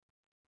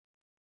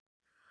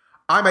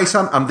I'm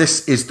Asan, and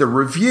this is the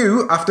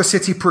review after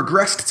City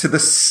progressed to the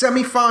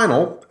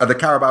semi-final of the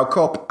Carabao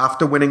Cup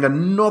after winning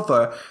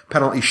another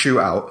penalty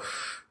shootout.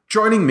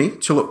 Joining me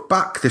to look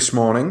back this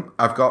morning,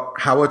 I've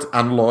got Howard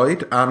and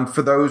Lloyd, and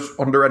for those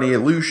under any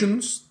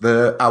illusions,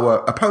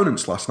 our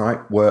opponents last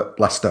night were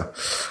Leicester.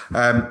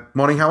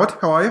 Morning, Howard,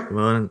 how are you?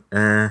 Morning.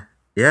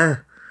 Yeah,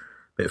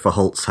 bit of a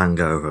Holtz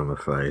hangover, I'm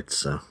afraid,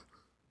 so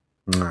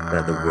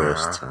they're the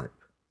worst type.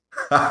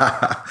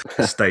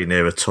 Stay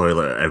near a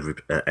toilet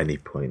at any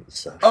point.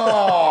 So.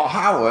 Oh,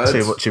 Howard!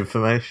 Too much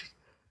information.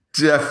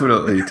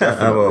 Definitely.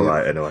 I'm all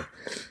right anyway.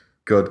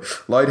 Good.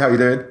 Lloyd, how are you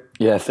doing?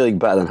 Yeah, feeling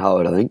better than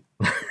Howard, I think.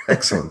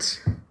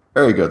 Excellent.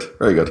 Very good.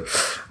 Very good.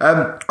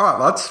 All right,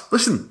 lads.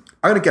 Listen,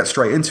 I'm going to get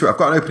straight into it. I've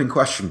got an opening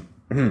question.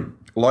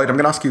 Lloyd, I'm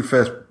going to ask you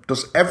first.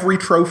 Does every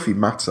trophy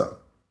matter?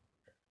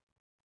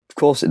 Of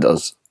course it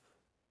does.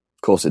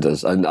 Of course it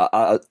does. And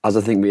as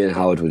I think me and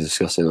Howard were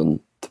discussing on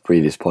the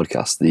previous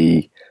podcast,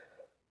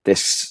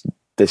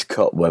 this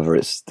cup, whether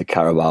it's the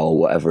Carabao or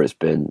whatever it's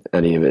been,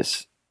 any of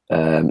its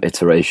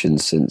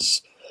iterations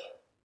since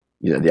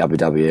the Abu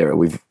Dhabi era,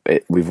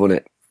 we've won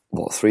it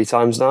 3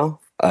 times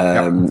now,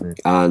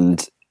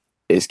 and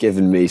it's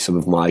given me some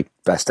of my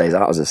best days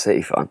out as a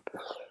City fan.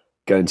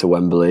 Going to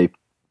Wembley,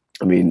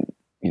 I mean,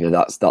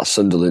 that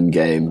Sunderland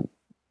game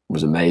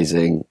was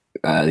amazing.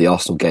 The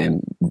Arsenal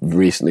game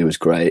recently was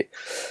great.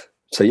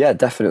 So yeah,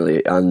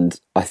 definitely, and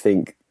I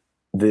think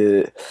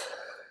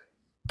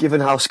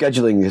given how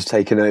scheduling has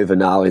taken over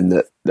now in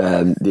the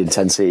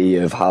intensity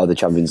of how the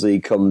Champions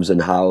League comes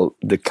and how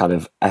the kind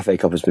of FA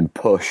Cup has been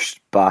pushed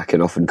back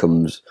and often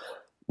comes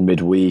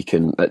midweek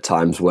and at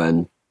times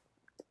when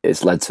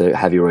it's led to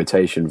heavy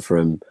rotation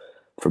from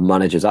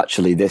managers.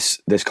 Actually, this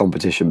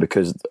competition,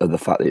 because of the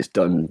fact that it's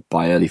done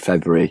by early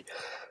February,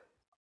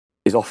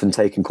 is often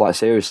taken quite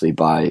seriously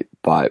by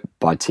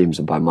teams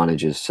and by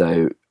managers.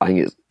 So I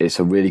think it's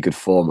a really good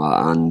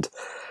format, and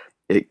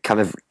it kind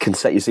of can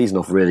set your season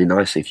off really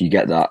nicely if you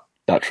get that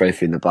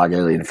trophy in the bag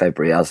early in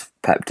February, as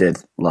Pep did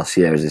last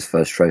year as his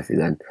first trophy.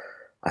 Then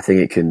I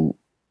think it can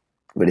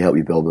really help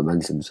you build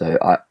momentum. So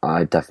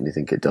I definitely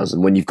think it does.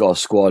 And when you've got a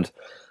squad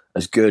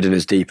as good and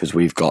as deep as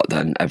we've got,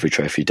 then every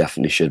trophy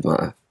definitely should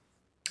matter.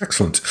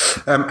 Excellent.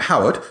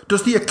 Howard,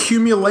 does the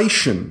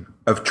accumulation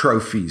of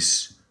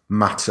trophies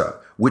matter?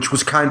 Which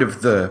was kind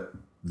of the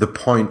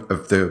point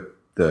of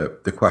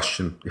the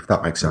question, if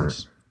that makes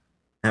sense.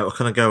 Well,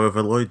 can I go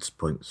over Lloyd's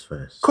points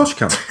first? Of course you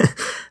can.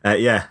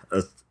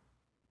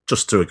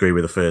 Just to agree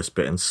with the first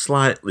bit and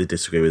slightly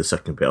disagree with the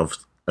second bit.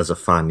 As a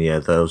fan,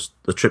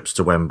 the trips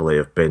to Wembley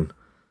have been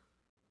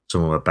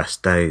some of my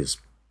best days,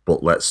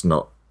 but let's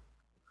not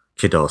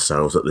kid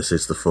ourselves that this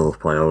is the 4th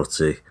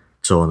priority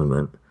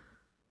tournament.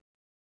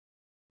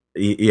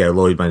 Yeah,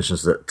 Lloyd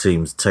mentions that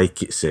teams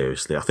take it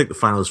seriously. I think the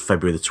final is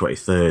February the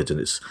 23rd,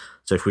 and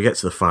so if we get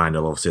to the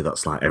final, obviously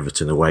that's like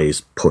Everton away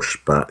is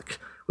pushed back.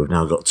 We've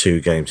now got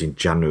 2 games in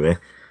January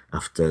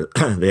after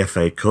the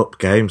FA Cup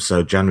game,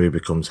 so January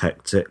becomes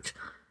hectic.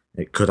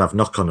 It could have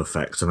knock-on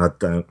effects, and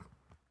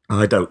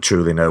I don't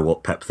truly know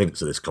what Pep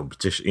thinks of this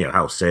competition,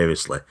 how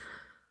seriously.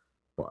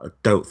 But I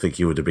don't think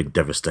he would have been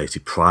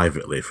devastated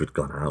privately if we'd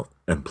gone out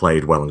and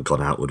played well and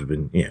gone out. Would have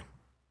been,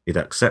 he'd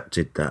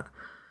accepted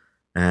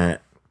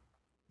that.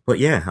 But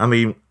yeah, I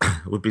mean,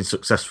 we've been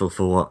successful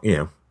for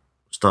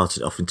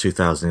started off in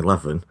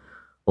 2011.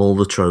 All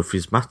the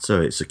trophies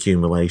matter. It's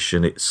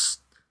accumulation. It's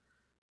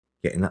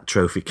getting that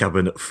trophy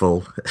cabinet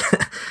full.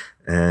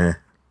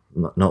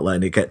 Not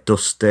letting it get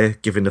dusty,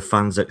 giving the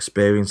fans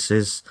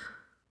experiences.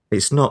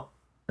 It's not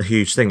a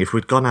huge thing. If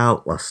we'd gone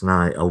out last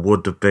night, I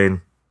would have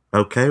been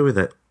okay with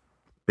it,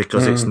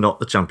 because it's not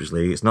the Champions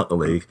League, it's not the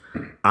league,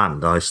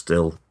 and I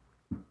still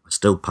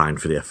pine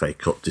for the FA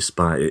Cup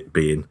despite it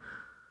being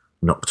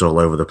knocked all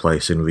over the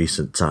place in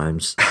recent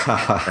times.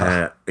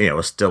 I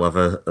still have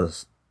a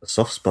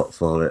soft spot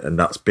for it, and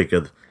that's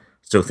bigger.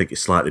 Still think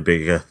it's slightly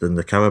bigger than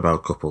the Carabao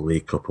Cup or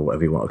League Cup or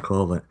whatever you want to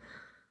call it.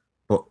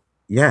 But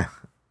yeah,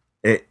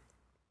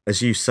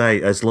 as you say,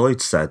 as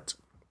Lloyd said,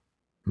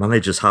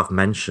 managers have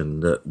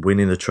mentioned that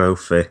winning a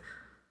trophy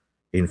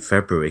in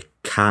February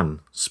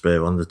can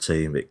spur on the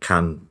team. It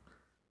can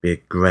be a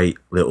great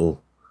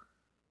little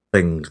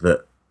thing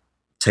that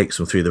takes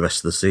them through the rest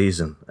of the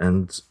season.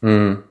 And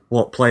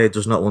what player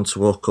does not want to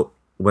walk up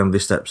Wembley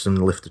steps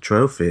and lift a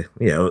trophy?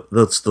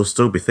 They'll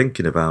still be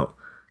thinking about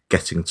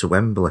getting to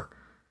Wembley.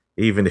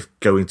 Even if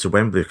going to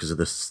Wembley because of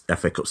the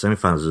FA Cup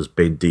semi-finals has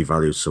been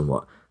devalued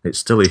somewhat, it's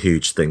still a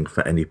huge thing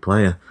for any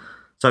player.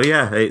 So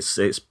yeah,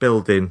 it's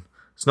building.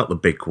 It's not the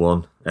big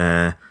one.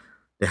 They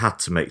had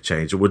to make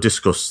change. We'll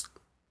discuss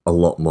a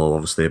lot more,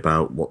 obviously,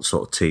 about what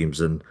sort of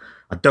teams. And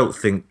I don't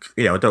think,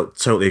 I don't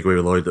totally agree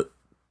with Lloyd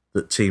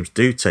that teams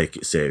do take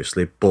it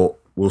seriously. But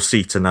we'll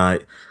see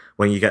tonight,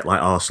 when you get like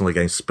Arsenal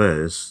against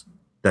Spurs,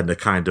 then they're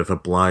kind of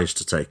obliged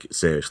to take it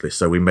seriously.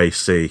 So we may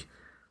see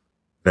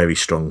very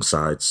strong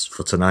sides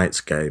for tonight's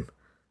game.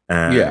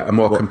 A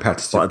more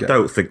competitive But I game.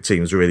 don't think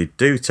teams really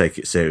do take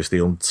it seriously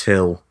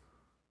until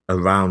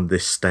around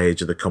this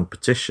stage of the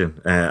competition.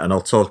 And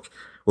I'll talk,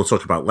 we'll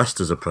talk about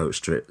Leicester's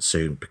approach to it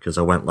soon, because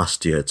I went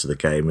last year to the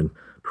game and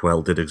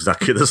Puel did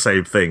exactly the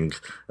same thing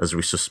as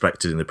we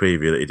suspected in the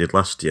preview that he did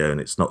last year,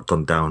 and it's not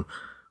gone down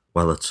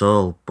well at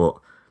all. But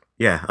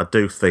yeah, I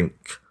do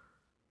think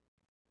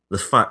the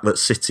fact that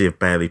City have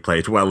barely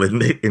played well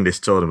in this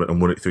tournament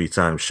and won it 3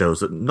 times shows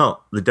that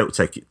they don't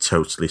take it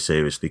totally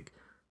seriously,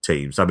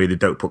 teams. I mean, they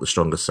don't put the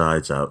stronger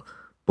sides out,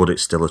 but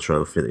it's still a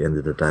trophy at the end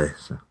of the day.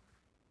 So.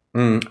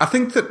 I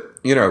think that,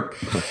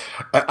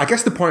 I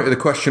guess the point of the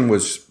question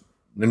was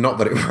not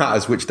that it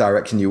matters which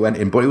direction you went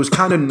in, but it was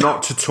kind of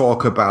not to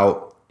talk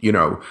about,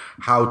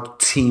 how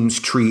teams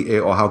treat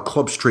it or how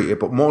clubs treat it,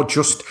 but more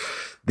just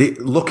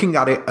looking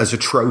at it as a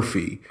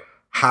trophy,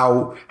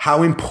 how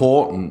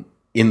important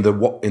in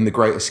the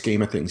greater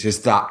scheme of things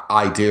is that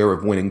idea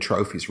of winning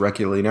trophies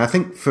regularly. And I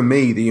think for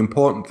me, the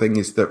important thing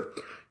is that,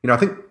 I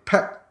think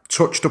Pep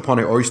touched upon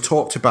it, or he's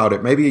talked about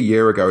it maybe a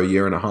year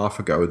and a half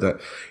ago, that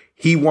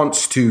he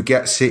wants to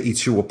get City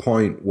to a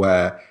point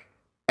where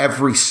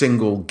every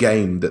single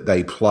game that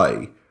they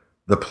play,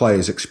 the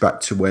players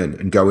expect to win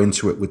and go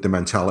into it with the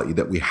mentality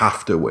that we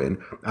have to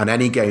win. And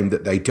any game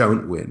that they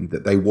don't win,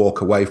 that they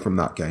walk away from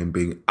that game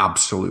being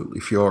absolutely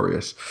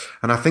furious.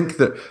 And I think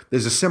that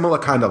there's a similar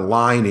kind of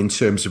line in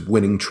terms of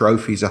winning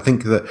trophies. I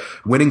think that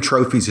winning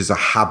trophies is a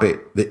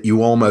habit that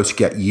you almost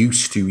get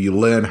used to. You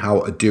learn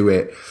how to do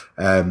it.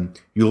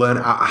 You learn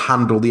how to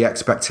handle the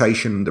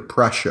expectation and the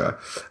pressure.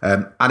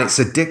 And it's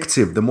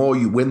addictive. The more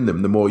you win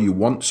them, the more you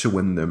want to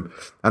win them.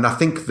 And I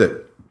think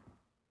that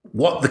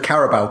what the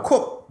Carabao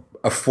Cup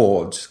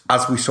affords,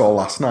 as we saw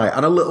last night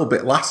and a little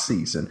bit last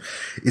season,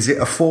 is it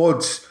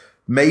affords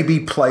maybe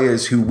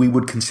players who we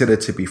would consider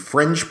to be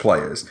fringe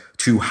players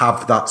to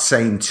have that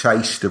same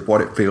taste of what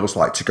it feels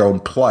like to go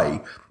and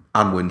play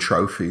and win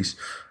trophies.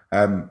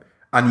 And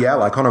yeah,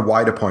 like on a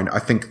wider point, I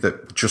think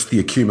that just the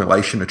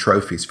accumulation of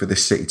trophies for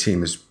this City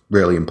team is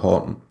really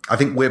important. I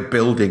think we're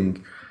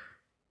building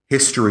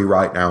history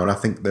right now, and I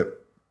think that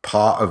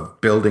part of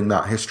building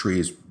that history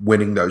is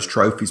winning those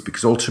trophies,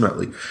 because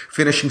ultimately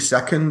finishing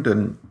second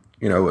and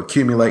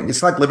accumulating.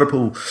 It's like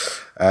Liverpool,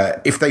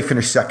 if they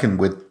finish second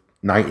with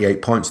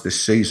 98 points this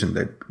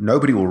season,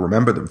 nobody will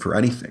remember them for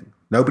anything.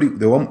 They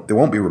won't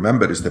be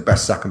remembered as the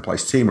best second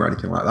place team or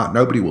anything like that.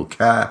 Nobody will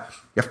care.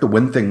 You have to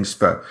win things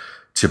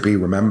to be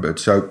remembered.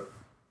 So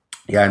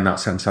yeah, in that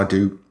sense, I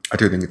do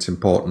think it's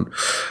important.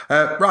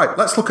 Right,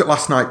 let's look at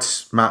last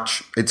night's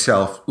match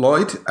itself.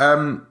 Lloyd,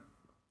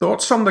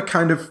 thoughts on the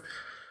kind of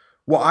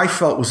what I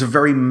felt was a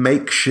very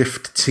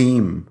makeshift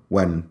team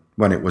when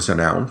it was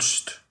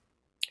announced?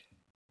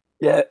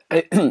 Yeah,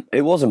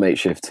 it was a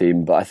makeshift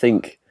team, but I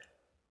think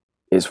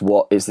it's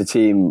the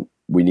team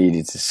we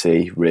needed to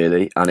see,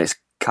 really, and it's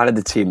kind of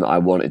the team that I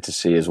wanted to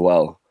see as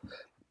well.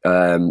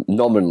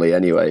 Nominally,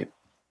 anyway,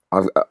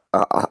 I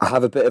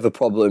have a bit of a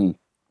problem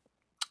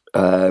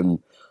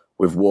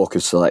with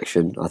Walker's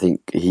selection. I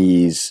think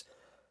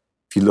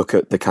if you look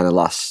at the kind of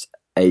last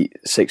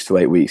 6 to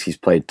 8 weeks, he's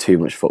played too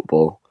much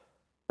football.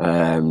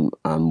 I'm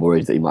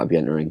worried that he might be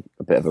entering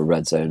a bit of a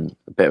red zone,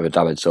 a bit of a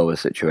David Silva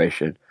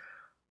situation.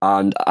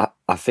 And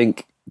I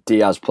think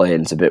Diaz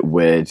playing is a bit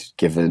weird,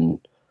 given,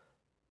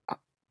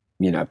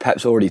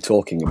 Pep's already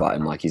talking about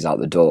him like he's out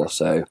the door.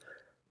 So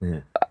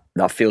yeah,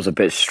 that feels a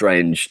bit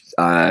strange.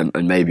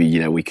 And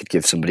maybe, we could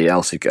give somebody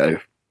else a go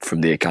from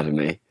the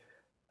academy.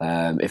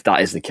 If that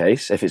is the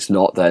case. If it's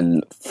not,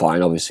 then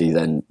fine. Obviously,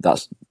 then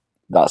that's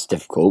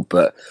difficult.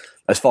 But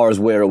as far as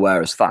we're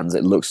aware as fans,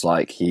 it looks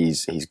like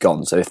he's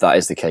gone. So if that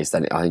is the case,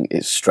 then I think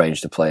it's strange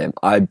to play him.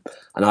 I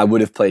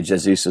would have played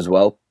Jesus as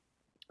well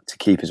to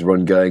keep his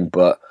run going,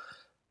 but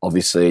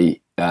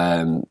obviously,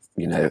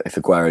 if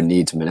Aguero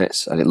needs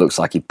minutes, and it looks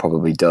like he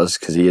probably does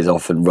because he is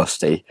often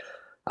rusty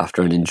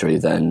after an injury,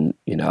 then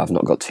I've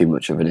not got too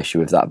much of an issue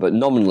with that. But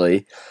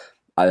nominally,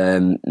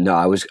 no,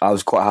 I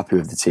was quite happy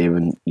with the team,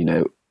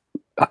 and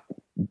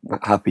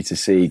happy to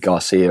see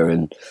Garcia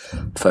and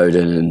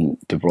Foden and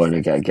De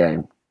Bruyne get a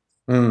game.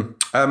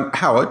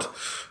 Howard,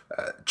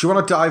 do you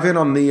want to dive in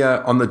on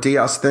the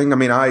Diaz thing? I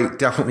mean, I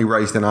definitely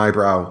raised an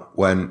eyebrow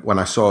when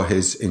I saw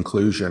his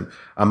inclusion,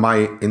 and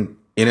my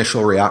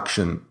initial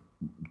reaction,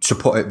 to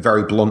put it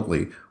very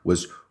bluntly,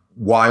 was,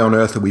 why on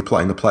earth are we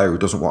playing a player who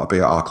doesn't want to be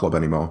at our club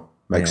anymore?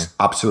 Makes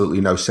absolutely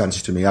no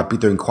sense to me. I'd be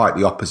doing quite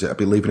the opposite. I'd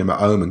be leaving him at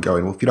home and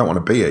going, well, if you don't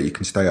want to be here, you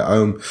can stay at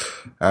home.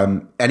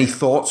 Any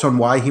thoughts on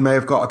why he may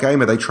have got a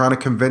game? Are they trying to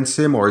convince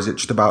him, or is it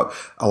just about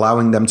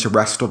allowing them to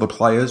rest other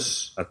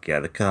players? Okay,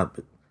 they can't.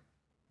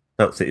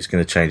 I don't think he's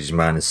going to change his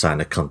mind and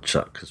sign a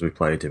contract because we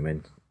played him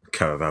in the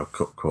Carabao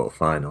Cup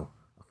quarter-final.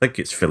 I think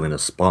it's filling a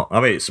spot. I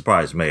mean, it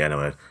surprised me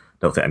anyway. I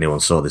don't think anyone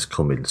saw this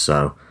coming,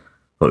 so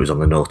thought he was on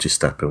the naughty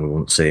step and we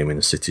wouldn't see him in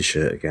a City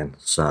shirt again.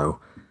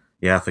 So,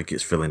 yeah, I think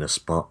it's filling a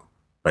spot,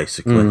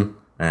 basically,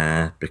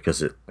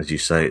 because, as you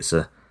say, it's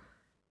a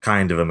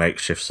kind of a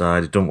makeshift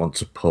side. He don't want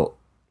to put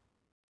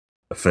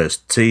a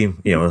first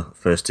team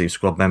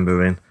squad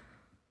member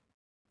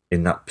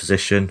in that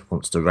position,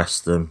 wants to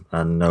rest them,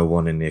 and no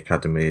one in the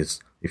academy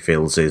he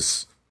feels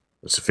is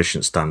a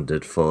sufficient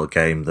standard for a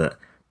game that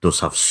does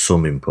have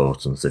some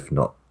importance, if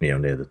not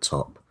near the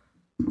top.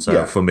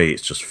 So for me,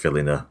 it's just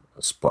filling a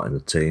spot in the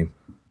team.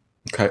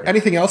 Okay.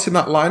 Anything else in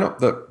that lineup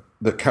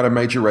that kind of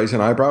made you raise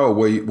an eyebrow, or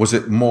was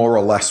it more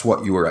or less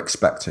what you were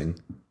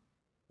expecting?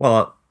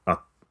 Well, I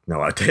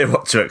no idea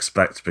what to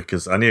expect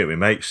because I knew it was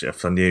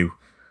makeshift. I knew,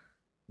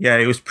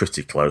 it was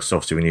pretty close.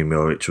 Obviously, we knew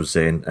Muric was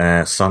in.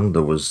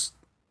 Sander was,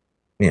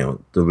 the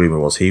rumour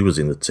was he was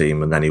in the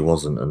team and then he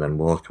wasn't, and then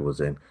Walker was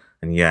in.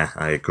 And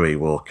I agree,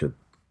 Walker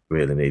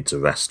really needs a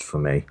rest for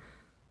me.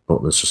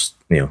 But there's just,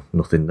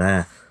 nothing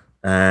there.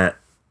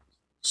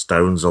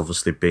 Stones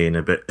obviously being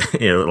a bit,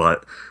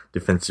 like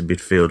defensive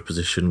midfield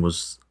position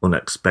was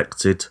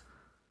unexpected.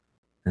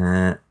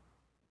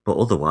 But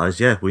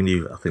otherwise, we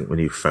knew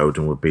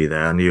Foden would be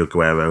there. I knew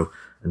Aguero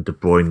and De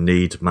Bruyne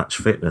need match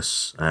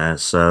fitness.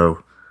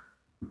 So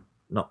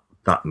not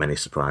that many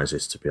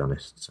surprises, to be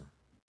honest.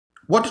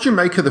 What did you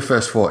make of the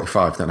first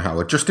 45 then,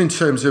 Howard? Just in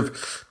terms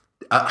of,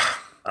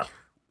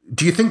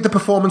 do you think the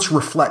performance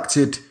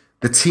reflected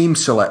the team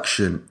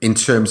selection in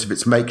terms of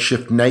its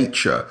makeshift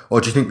nature,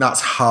 or do you think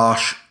that's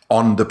harsh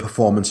on the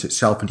performance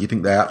itself, and do you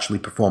think they actually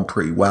performed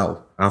pretty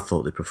well? I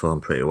thought they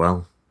performed pretty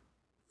well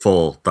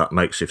for that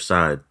makeshift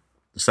side.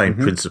 The same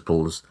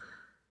principles.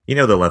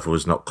 The level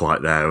was not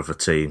quite there of a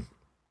team,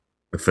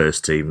 the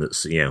first team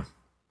that's, winning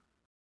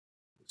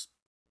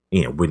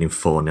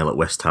 4-0 at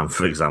West Ham,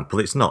 for example.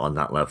 It's not on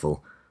that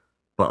level.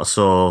 But I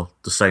saw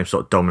the same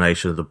sort of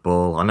domination of the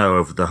ball. I know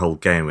over the whole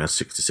game we had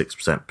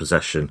 66%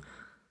 possession,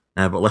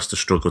 but Leicester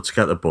struggled to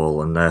get the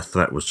ball, and their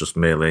threat was just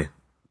merely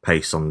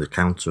pace on the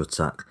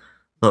counter-attack. I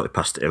thought they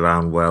passed it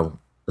around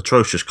well.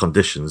 Atrocious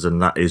conditions, and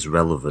that is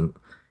relevant.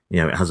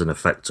 It has an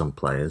effect on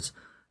players.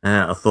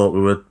 I thought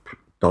we were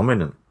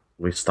dominant.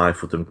 We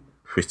stifled them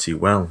pretty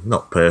well.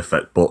 Not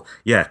perfect, but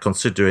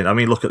considering...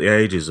 look at the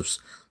ages of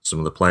some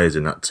of the players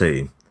in that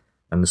team,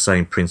 and the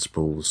same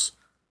principles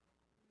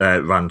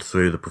ran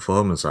through the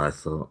performance, I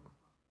thought.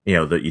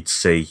 That you'd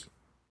see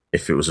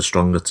if it was a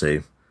stronger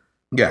team.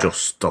 Yeah.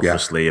 Just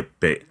obviously a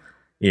bit,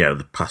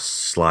 the pass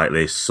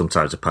slightly,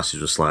 sometimes the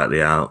passes were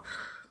slightly out.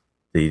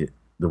 There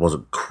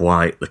wasn't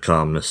quite the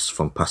calmness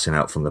from passing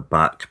out from the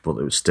back, but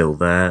it was still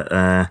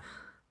there.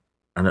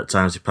 And at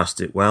times he passed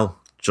it well.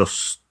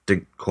 Just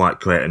didn't quite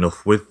create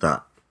enough with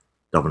that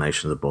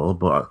domination of the ball.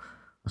 But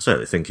I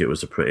certainly think it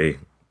was a pretty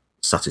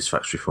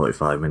satisfactory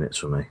 45 minutes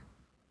for me.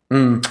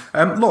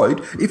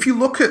 Lloyd, if you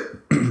look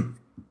at the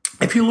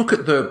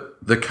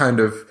kind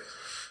of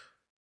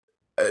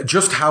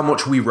just how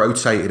much we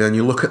rotated, and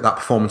you look at that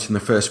performance in the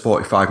first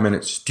 45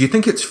 minutes, do you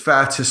think it's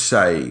fair to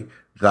say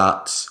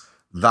that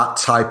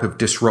type of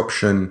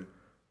disruption?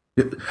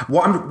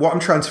 What I'm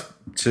trying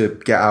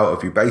to get out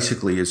of you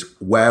basically is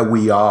where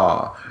we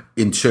are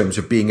in terms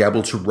of being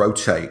able to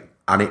rotate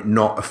and it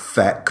not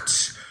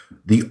affect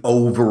the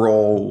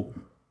overall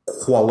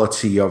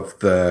quality of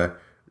the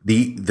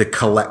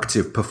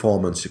collective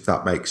performance, if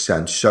that makes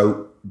sense.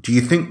 So do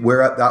you think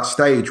we're at that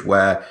stage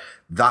where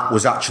that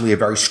was actually a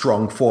very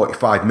strong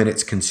 45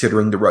 minutes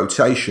considering the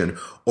rotation,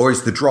 or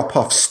is the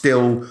drop-off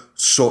still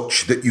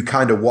such that you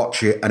kind of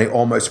watch it and it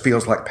almost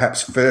feels like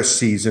Pep's first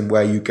season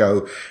where you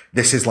go,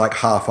 this is like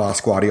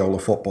half-ass Guardiola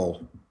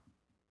football?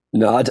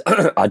 No, I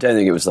don't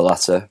think it was the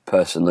latter,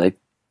 personally.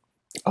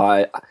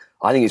 I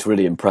think it's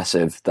really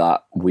impressive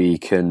that we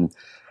can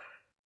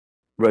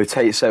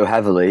rotate so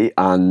heavily,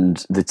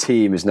 and the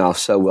team is now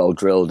so well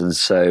drilled and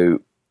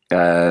so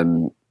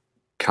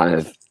kind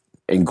of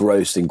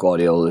engrossed in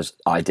Guardiola's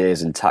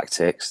ideas and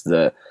tactics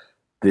that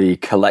the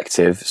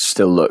collective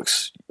still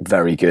looks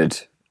very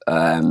good.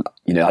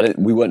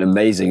 We weren't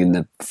amazing in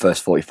the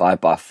first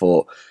 45, but I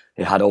thought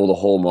it had all the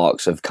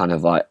hallmarks of kind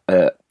of like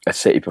a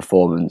City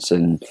performance,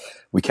 and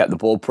we kept the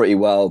ball pretty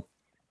well.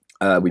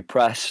 We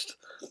pressed.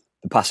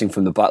 The passing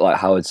from the back, like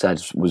Howard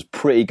said, was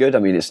pretty good.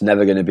 It's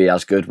never going to be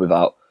as good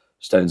without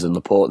Stones and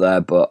Laporte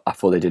there, but I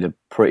thought they did a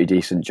pretty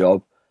decent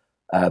job,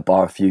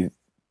 bar a few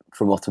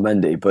from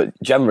Otamendi. But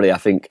generally, I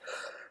think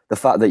the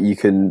fact that you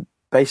can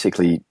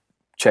basically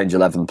change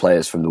 11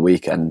 players from the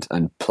weekend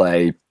and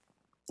play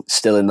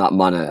still in that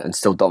manner and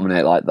still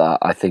dominate like that,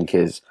 I think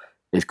is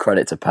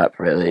credit to Pep,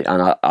 really.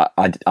 And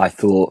I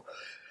thought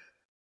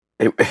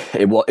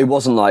it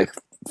wasn't like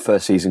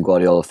first season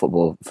Guardiola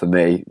football for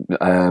me,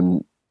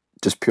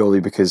 just purely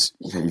because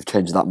you've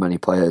changed that many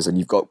players and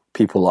you've got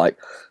people like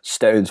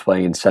Stones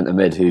playing in centre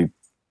mid who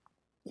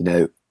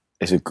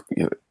is a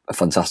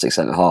fantastic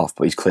centre half,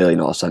 but he's clearly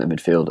not a centre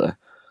midfielder.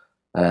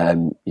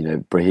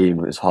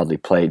 Brahim has hardly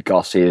played.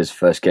 Garcia's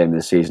first game of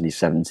the season, he's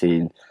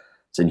 17.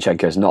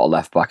 Zinchenko is not a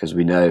left back, as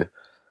we know.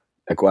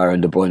 Aguero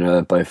and De Bruyne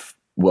are both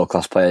world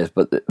class players,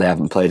 but they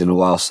haven't played in a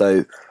while.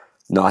 So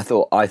no, I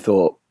thought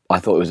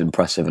it was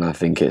impressive, and I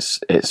think it's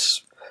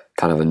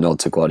kind of a nod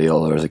to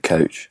Guardiola as a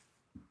coach.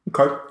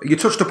 Okay, you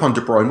touched upon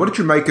De Bruyne. What did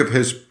you make of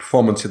his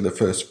performance in the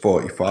first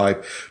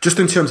 45? Just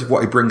in terms of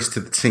what he brings to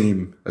the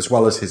team, as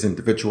well as his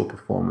individual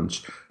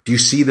performance, do you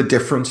see the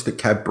difference that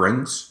Kev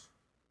brings?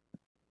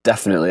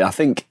 Definitely. I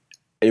think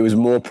it was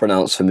more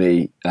pronounced for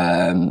me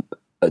at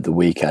the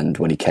weekend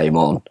when he came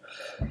on,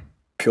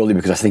 purely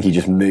because I think he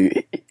just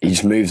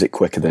moves it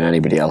quicker than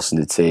anybody else in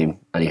the team,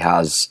 and he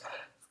has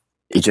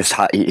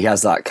he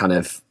has that kind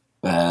of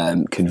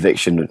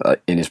conviction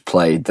in his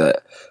play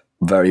that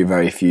very,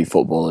 very few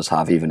footballers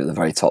have, even at the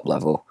very top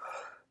level.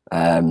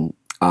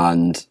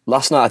 And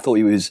last night I thought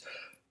he was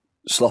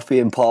sloppy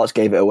in parts,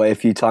 gave it away a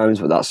few times,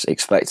 but that's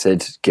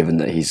expected given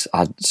that he's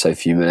had so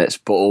few minutes.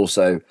 But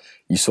also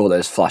you saw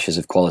those flashes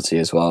of quality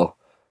as well.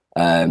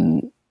 I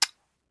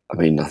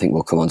think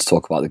we'll come on to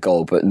talk about the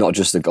goal, but not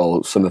just the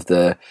goal, some of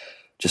the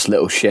just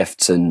little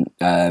shifts and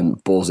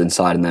balls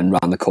inside and then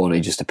round the corner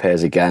he just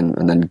appears again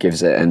and then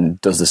gives it and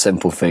does the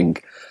simple thing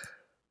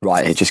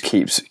right. It just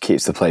keeps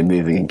the play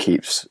moving and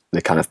keeps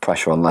the kind of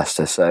pressure on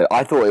Leicester. So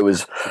I thought it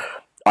was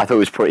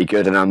pretty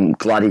good, and I'm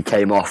glad he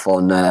came off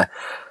on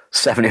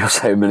 70 or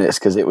so minutes,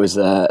 because it was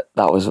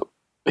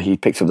he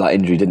picked up that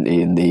injury, didn't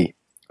he, in the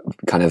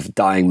kind of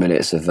dying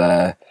minutes of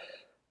the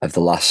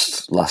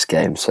last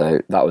game.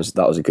 So that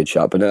was a good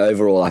shot. But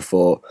overall, I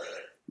thought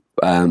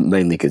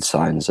mainly good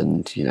signs,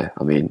 and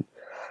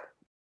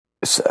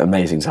it's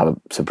amazing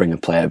to bring a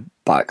player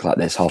back like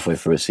this halfway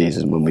through a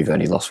season when we've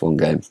only lost one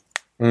game.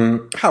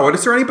 Howard,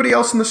 is there anybody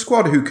else in the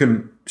squad who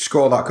can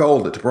score that goal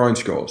that De Bruyne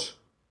scores?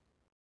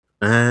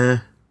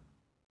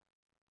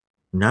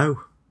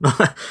 No,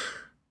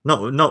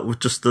 not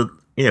just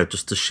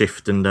the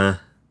shift and the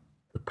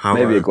power.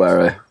 Maybe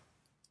Aguero.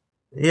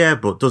 Yeah,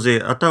 but does he?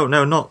 I don't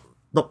know.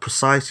 Not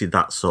precisely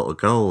that sort of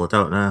goal. I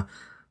don't know.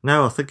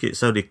 No, I think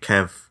it's only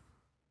Kev.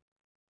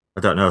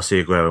 I don't know. I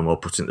see Aguero more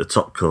put in the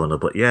top corner,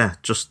 but yeah,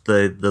 just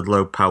the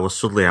low power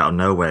suddenly out of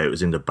nowhere. It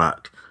was in the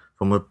back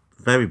from a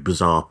very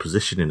bizarre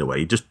position in a way.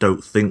 You just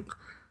don't think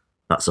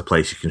that's a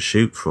place you can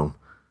shoot from.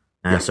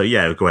 So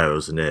yeah,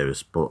 Aguero's the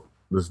nearest, but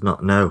there's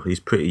not. No, he's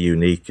pretty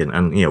unique,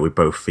 and with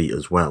both feet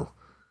as well.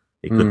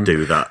 He could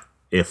do that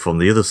from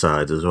the other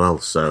side as well.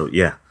 So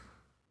yeah,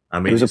 I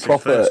mean, it's his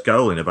first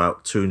goal in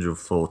about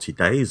 240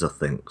 days, I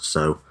think.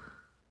 So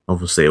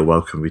obviously a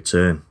welcome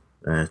return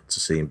to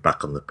see him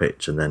back on the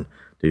pitch and then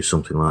do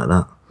something like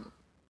that.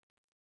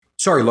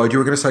 Sorry, Lloyd, you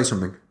were going to say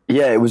something.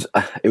 Yeah, it was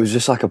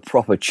just like a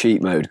proper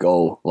cheat mode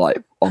goal,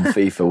 like on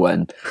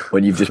FIFA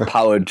when you've just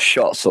powered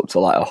shots up to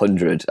like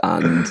 100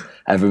 and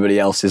everybody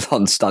else is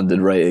on standard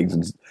ratings,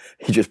 and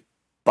he just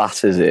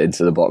batters it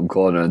into the bottom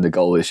corner, and the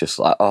goal is just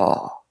like,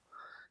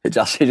 it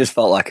just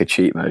felt like a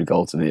cheat mode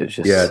goal to me. It's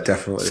just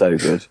definitely so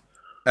good.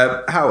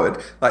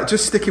 Howard,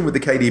 just sticking with the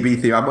KDB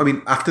theme. I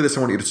mean, after this, I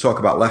want you to talk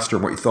about Leicester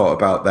and what you thought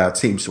about their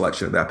team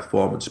selection and their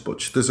performance. But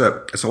just as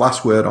a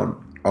last word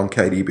on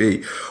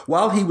KDB,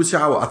 while he was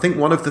out, I think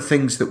one of the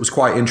things that was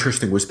quite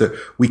interesting was that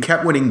we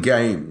kept winning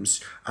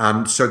games,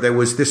 and so there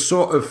was this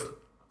sort of.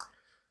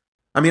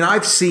 I mean,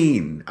 I've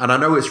seen, and I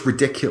know it's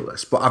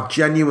ridiculous, but I've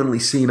genuinely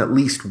seen at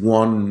least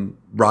one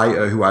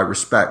writer who I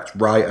respect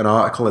write an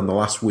article in the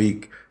last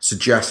week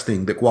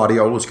suggesting that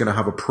Guardiola's going to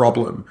have a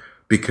problem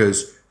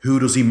because who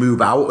does he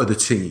move out of the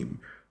team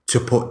to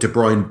put De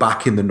Bruyne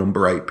back in the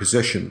number 8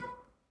 position?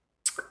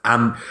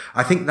 And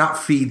I think that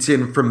feeds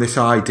in from this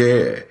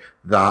idea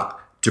that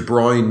De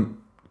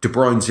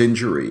Bruyne's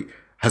injury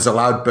has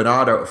allowed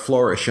Bernardo to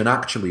flourish, and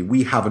actually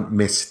we haven't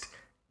missed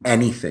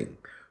anything.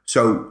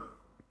 So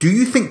do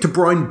you think De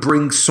Bruyne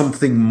brings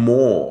something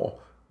more?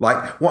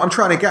 Like, what I'm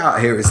trying to get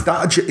at here is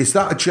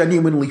that a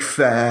genuinely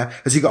fair?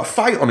 Has he got a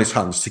fight on his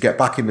hands to get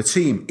back in the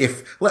team?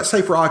 If, let's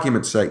say for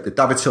argument's sake, that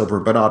David Silva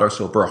and Bernardo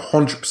Silva are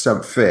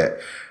 100% fit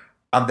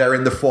and they're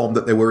in the form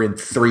that they were in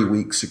 3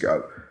 weeks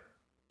ago,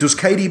 does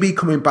KDB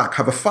coming back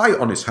have a fight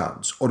on his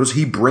hands? Or does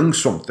he bring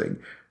something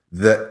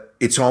that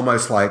it's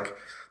almost like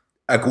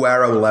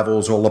Aguero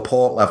levels or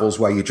Laporte levels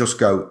where you just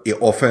go,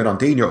 or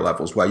Fernandinho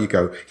levels where you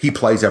go, he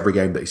plays every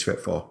game that he's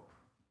fit for?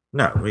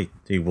 No,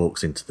 he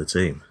walks into the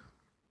team.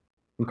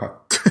 Okay.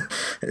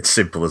 It's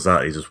simple as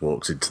that. He just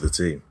walks into the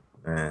team.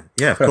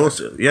 Of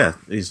course. Yeah,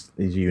 he's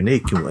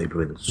unique in what he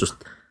brings. It's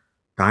just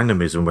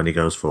dynamism when he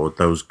goes forward.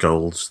 Those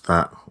goals,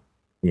 that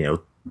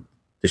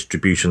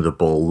distribution of the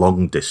ball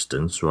long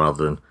distance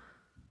rather than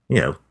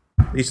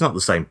he's not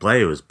the same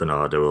player as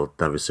Bernardo or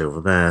David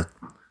Silva.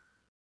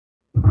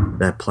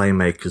 They're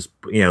playmakers.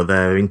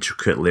 They're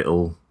intricate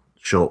little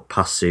short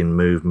passing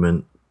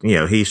movement.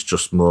 He's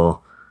just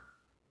more.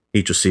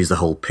 He just sees the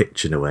whole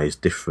pitch in a way. He's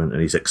different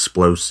and he's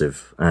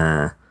explosive.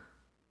 And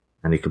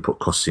he can put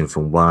crosses in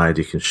from wide.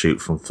 He can shoot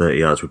from 30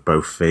 yards with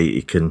both feet.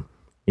 He can,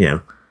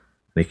 and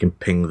he can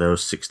ping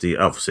those 60.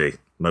 Obviously,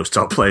 most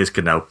top players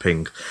can now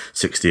ping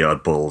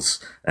 60-yard balls.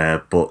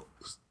 But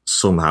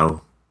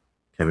somehow,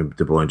 Kevin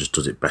De Bruyne just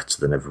does it better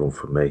than everyone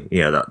for me.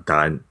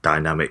 That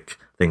dynamic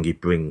thing he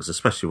brings,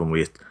 especially when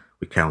we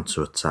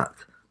counter-attack.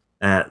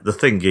 The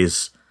thing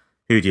is,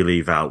 who do you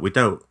leave out? We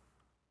don't.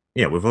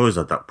 We've always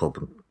had that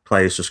problem.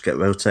 Players just get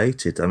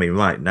rotated. I mean,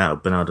 right now,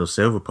 Bernardo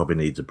Silva probably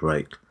needs a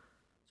break.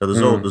 So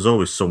there's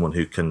always someone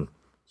who can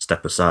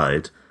step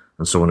aside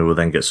and someone who will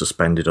then get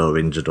suspended or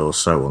injured or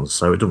so on.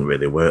 So it doesn't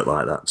really work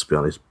like that, to be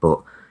honest.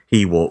 But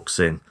he walks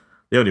in.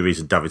 The only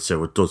reason David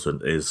Silva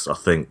doesn't is, I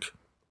think,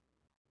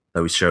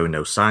 though he's showing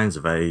no signs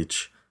of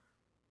age,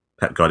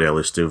 Pep Guardiola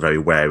is still very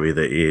wary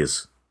that he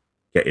is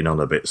getting on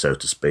a bit, so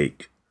to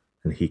speak.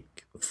 And he,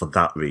 for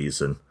that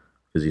reason,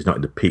 because he's not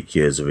in the peak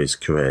years of his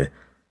career,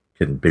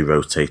 can be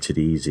rotated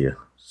easier.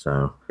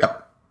 So,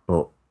 Yep.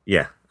 but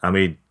yeah, I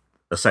mean,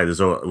 I say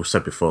we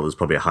said before, there's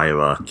probably a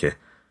hierarchy.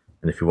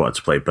 And if he wanted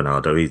to play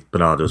Bernardo,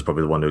 Bernardo is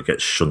probably the one who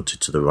gets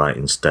shunted to the right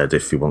instead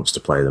if he wants to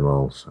play them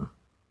all. So.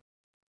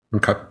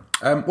 Okay.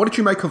 What did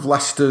you make of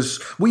Leicester's...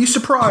 Were you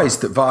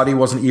surprised that Vardy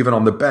wasn't even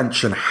on the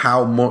bench and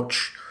how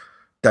much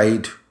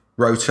they'd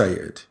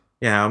rotated?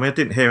 Yeah, I mean, I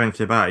didn't hear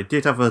anything about it. He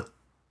did have a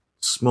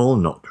small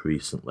knock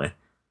recently,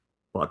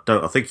 but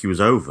I think he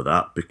was over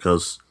that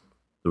because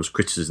there was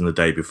criticism the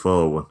day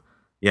before. When,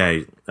 yeah,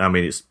 I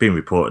mean, it's been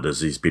reported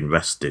as he's been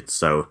rested,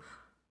 so it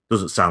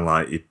doesn't sound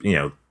like,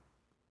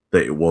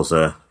 that it was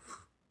an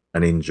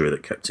injury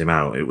that kept him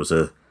out. It was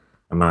a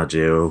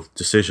managerial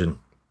decision.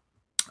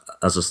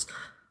 As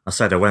I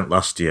said, I went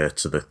last year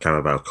to the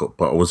Carabao Cup,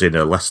 but I was in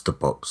a Leicester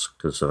box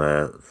because of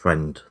a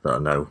friend that I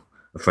know,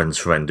 a friend's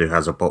friend who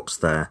has a box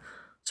there.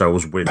 So I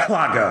was with...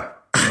 Plagger!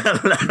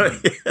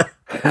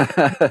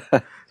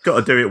 Got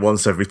to do it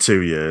once every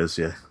 2 years,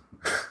 yeah.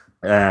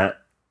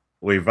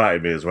 We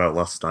invited me as well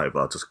last night,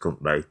 but I just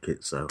couldn't make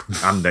it, so...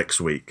 And next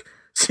week.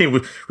 See,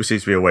 we seem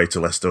to be away to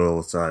Leicester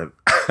all the time.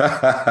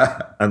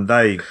 And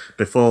they,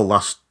 before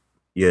last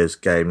year's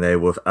game, they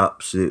were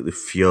absolutely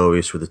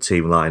furious with the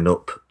team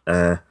line-up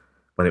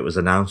when it was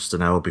announced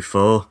an hour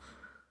before,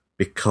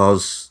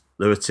 because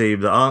they're a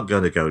team that aren't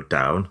going to go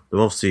down. They're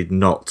obviously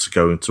not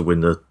going to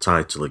win the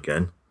title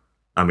again.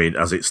 I mean,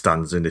 as it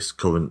stands in this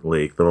current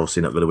league, they're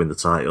obviously not going to win the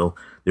title.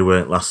 They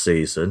weren't last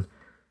season.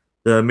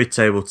 They're a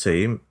mid-table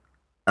team,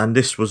 and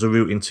this was a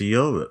route into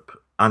Europe,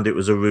 and it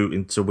was a route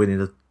into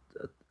winning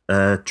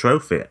a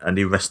trophy, and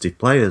he rested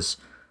players.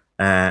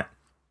 The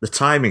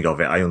timing of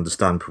it, I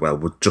understand well,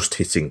 we're just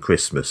hitting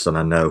Christmas, and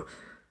I know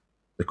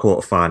the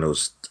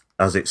quarterfinals,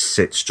 as it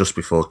sits just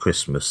before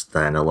Christmas,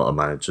 then a lot of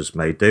managers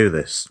may do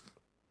this.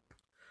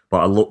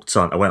 But I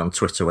went on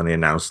Twitter when they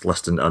announced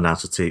Leicester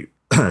announced a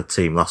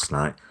team last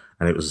night,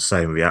 and it was the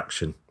same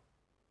reaction.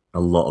 A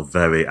lot of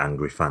very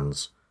angry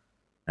fans.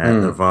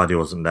 That Vardy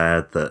wasn't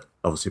there, that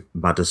obviously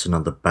Maddison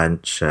on the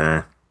bench.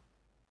 Fair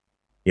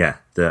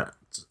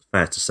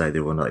to say they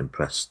were not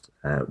impressed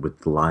with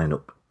the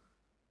lineup.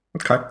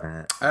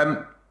 Okay.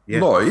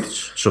 Lloyd?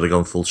 Should have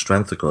gone full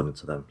strength according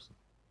to them.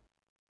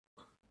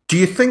 Do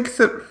you think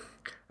that...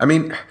 I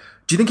mean,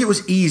 do you think it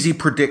was easy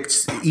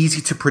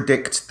to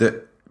predict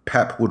that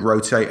Pep would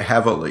rotate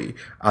heavily,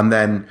 and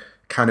then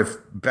kind of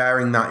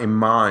bearing that in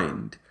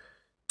mind,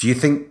 do you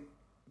think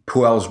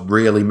Puel's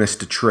really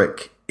missed a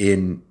trick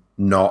in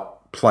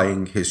not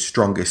playing his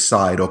strongest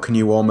side, or can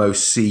you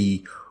almost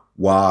see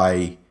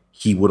why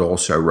he would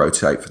also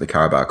rotate for the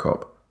Carabao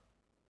Cup?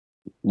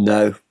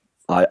 No,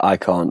 I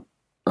can't.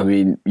 I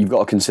mean, you've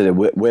got to consider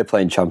we're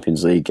playing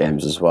Champions League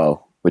games as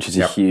well, which is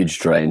a huge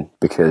drain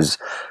because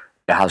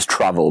it has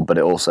travel, but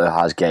it also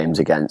has games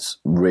against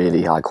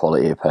really high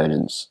quality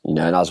opponents. And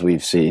as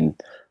we've seen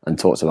and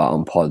talked about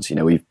on pods,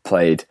 we've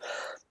played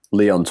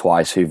Lyon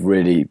twice, who've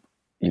really,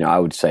 I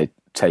would say,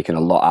 taken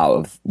a lot out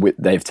of.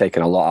 They've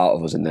taken a lot out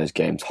of us in those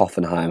games.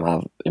 Hoffenheim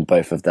have in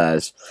both of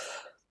theirs.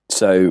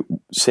 So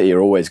City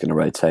are always going to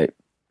rotate.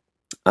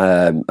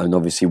 And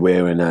obviously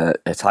we're in a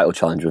title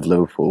challenge with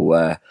Liverpool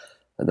where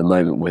at the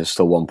moment we're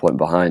still 1 point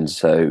behind.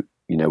 So,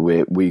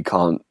 we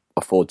can't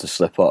afford to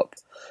slip up.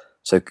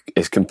 So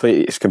it's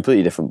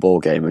completely different ball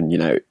game. And,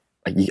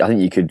 I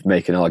think you could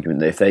make an argument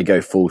that if they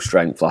go full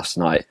strength last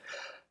night,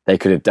 they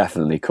could have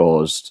definitely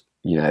caused,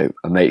 a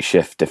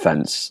makeshift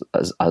defence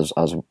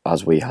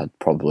as we had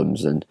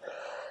problems. And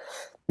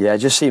yeah, it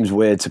just seems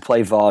weird to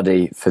play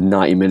Vardy for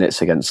 90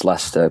 minutes against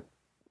Leicester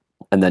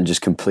and then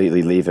just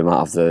completely leave him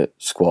out of the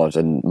squad.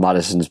 And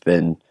Maddison's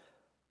been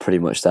pretty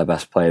much their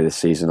best player this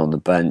season on the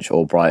bench,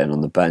 or Brighton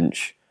on the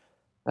bench.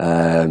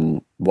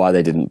 Why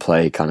they didn't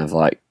play kind of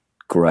like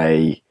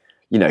Gray,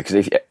 because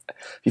if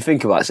you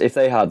think about it, if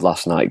they had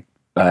last night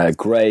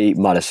Gray,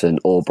 Maddison,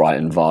 or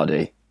Brighton,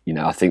 Vardy,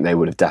 I think they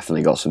would have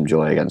definitely got some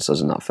joy against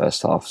us in that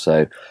first half.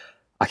 So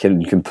I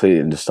can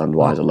completely understand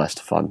why as a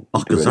Leicester fan.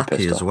 Okazaki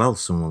really as well,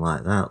 someone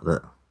like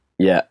that.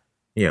 Yeah.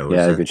 It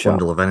was a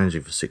bundle of energy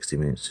for 60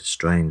 minutes. It's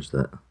strange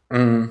that...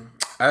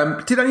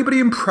 Did anybody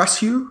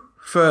impress you?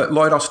 For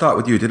Lloyd, I'll start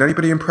with you. Did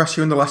anybody impress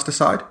you in the Leicester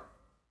side?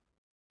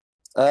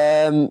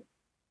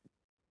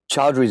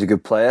 Chowdhury's a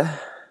good player.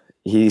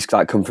 He's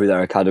come through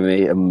their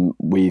academy, and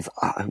we've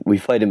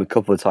played him a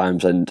couple of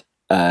times. And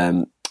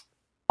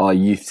our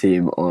youth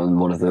team on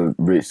one of the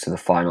routes to the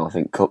final, I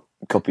think, a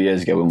couple of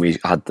years ago when we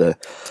had the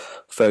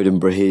Foden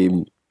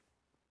Brahim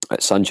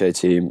at Sancho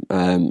team,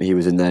 he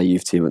was in their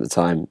youth team at the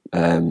time.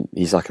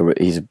 He's a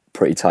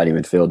pretty tiny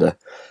midfielder,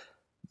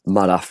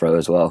 mad afro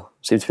as well.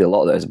 Seems to be a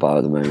lot of those about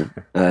at the moment.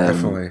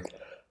 Definitely.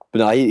 But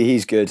no,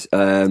 he's good.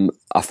 I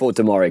thought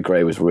Demarai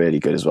Gray was really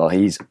good as well. I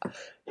think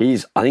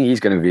he's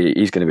going to be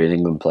an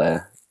England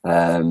player.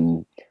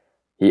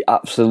 He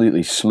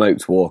absolutely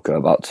smoked Walker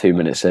about 2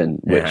 minutes in,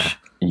 which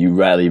you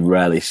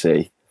rarely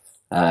see.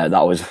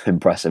 That was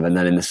impressive. And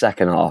then in the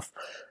second half,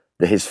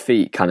 his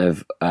feet kind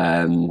of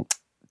down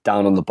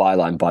on the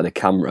byline by the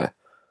camera,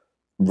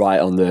 right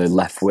on the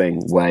left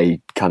wing, where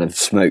he kind of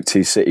smoked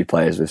two City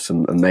players with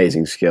some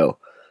amazing skill.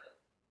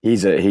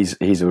 He's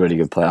a really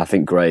good player. I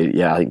think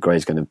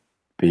Gray's going to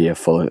be a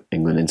full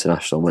England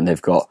international when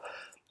they've got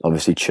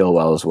obviously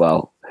Chilwell as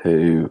well,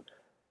 who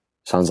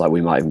sounds like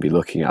we might even be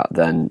looking at.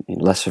 Then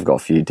Leicester have got a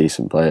few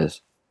decent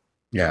players.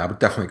 Yeah, I would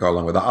definitely go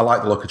along with that. I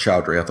like the look of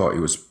Chowdhury. I thought he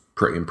was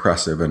pretty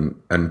impressive,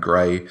 and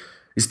Gray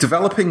is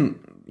developing.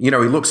 He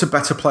looks a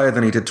better player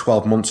than he did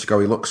 12 months ago.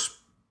 He looks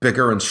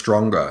bigger and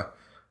stronger,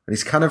 and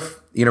he's kind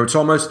of it's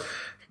almost.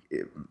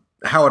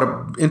 Howard,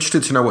 I'm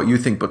interested to know what you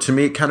think, but to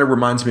me, it kind of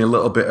reminds me a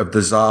little bit of the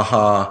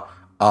Zaha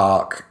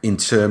arc in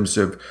terms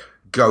of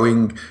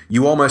going.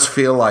 You almost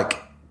feel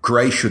like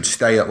Gray should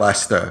stay at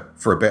Leicester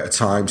for a bit of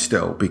time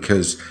still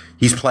because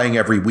he's playing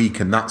every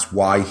week, and that's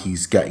why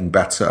he's getting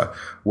better.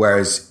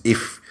 Whereas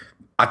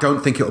I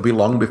don't think it'll be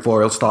long before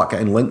he'll start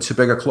getting linked to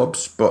bigger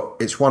clubs, but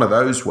it's one of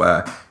those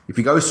where if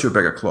he goes to a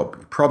bigger club,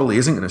 he probably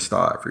isn't going to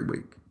start every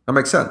week. That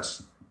makes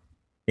sense.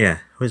 Yeah,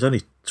 well, he's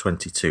only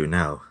 22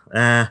 now.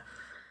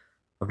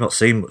 I've not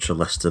seen much of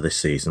Leicester this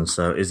season,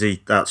 so is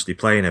he actually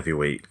playing every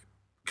week?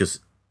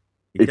 Because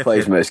he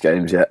plays most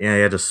games, yeah. Yeah,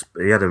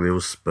 he had a real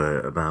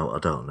spurt about, I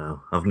don't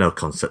know. I've no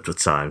concept of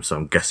time, so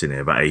I'm guessing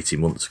here about 18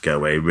 months ago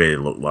where he really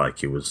looked like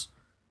he was,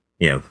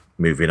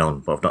 moving on.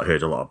 But I've not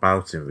heard a lot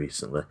about him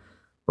recently.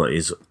 But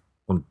he's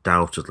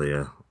undoubtedly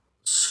a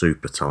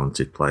super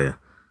talented player.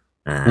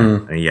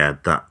 And yeah,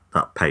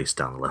 that pace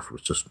down the left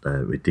was just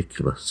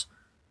ridiculous.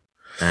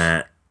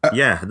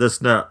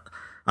 There's no...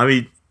 I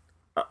mean...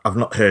 I've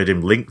not heard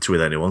him linked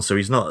with anyone, so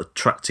he's not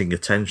attracting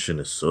attention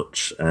as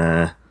such.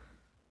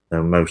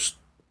 Most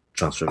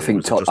transfer I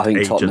think just Tottenham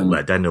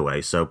agent-led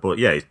anyway. So, but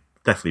yeah, he's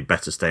definitely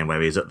better staying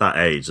where he is at that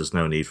age. There's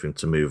no need for him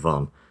to move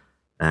on.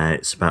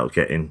 It's about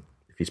getting.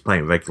 If he's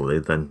playing regularly,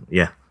 then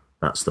yeah,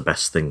 that's the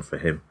best thing for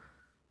him.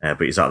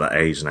 But he's at that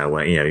age now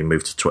where he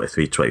moved to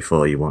 23,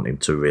 24. You want him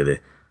to really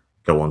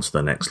go on to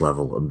the next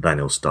level, and then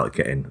he'll start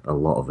getting a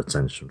lot of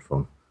attention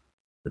from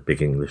the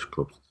big English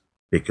clubs.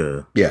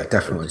 Bigger, yeah,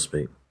 definitely. To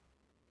speak.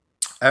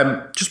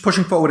 Just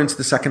pushing forward into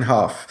the second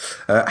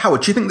half,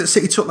 Howard, do you think that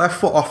City took their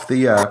foot off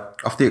the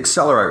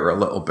accelerator a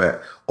little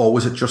bit, or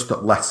was it just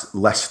that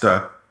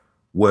Leicester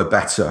were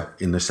better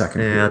in the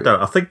second period?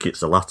 I think it's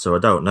the latter. I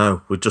don't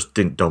know. We just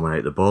didn't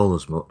dominate the ball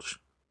as much.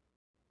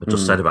 I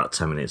just said about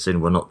 10 minutes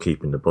in, we're not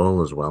keeping the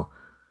ball as well.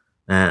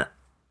 I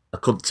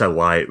couldn't tell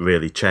why it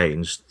really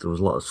changed. There was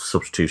a lot of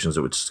substitutions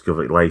that we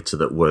discovered later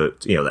that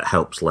worked, that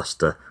helps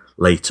Leicester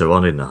later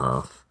on in the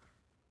half.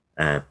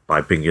 By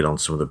bringing on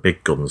some of the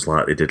big guns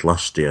like they did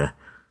last year.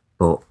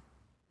 But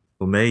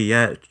for me,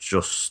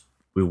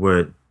 we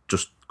weren't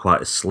just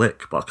quite as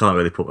slick, but I can't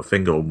really put my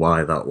finger on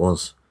why that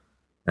was.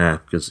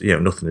 Because,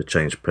 nothing had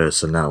changed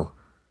personnel.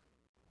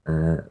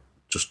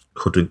 Just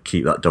couldn't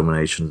keep that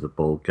domination of the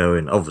ball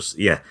going.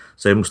 Obviously,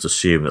 so you must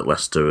assume that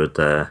Leicester had,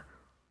 I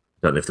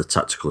don't know if the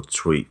tactical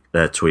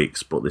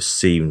tweaks, but this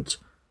seemed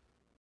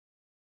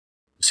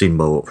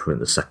more up for it in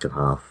the second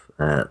half.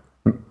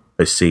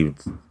 They seemed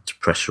to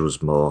pressure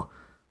us more,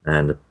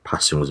 and the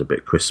passing was a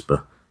bit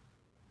crisper.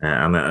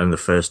 And in the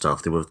first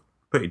half, they were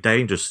pretty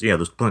dangerous. Yeah, there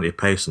was plenty of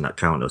pace in that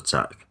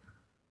counter-attack,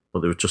 but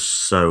they were just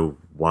so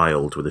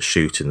wild with the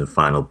shooting the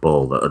final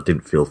ball that I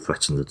didn't feel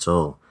threatened at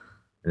all.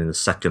 And in the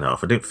second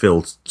half, I didn't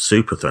feel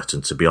super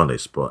threatened, to be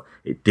honest, but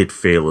it did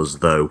feel as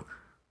though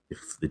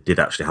if they did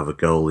actually have a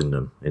goal in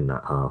them in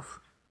that half.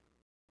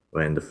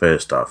 Where in the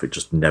first half, it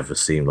just never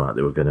seemed like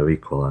they were going to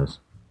equalise.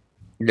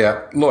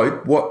 Yeah,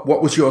 Lloyd, what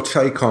was your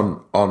take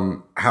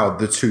on how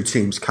the two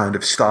teams kind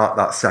of start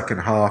that second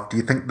half? Do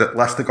you think that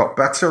Leicester got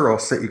better or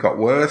City got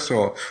worse,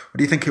 or what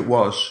do you think it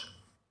was?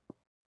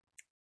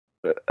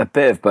 A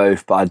bit of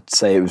both, but I'd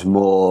say it was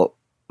more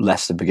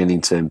Leicester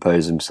beginning to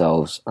impose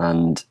themselves,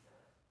 and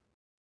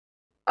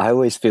I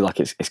always feel like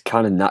it's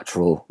kind of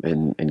natural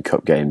in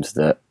cup games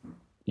that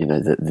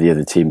that the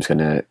other team's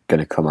going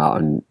to come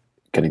out and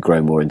going to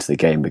grow more into the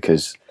game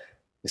because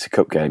it's a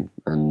cup game,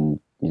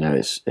 and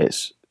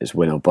it's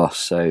win or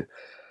bust. So,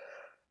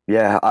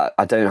 yeah,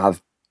 I don't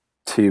have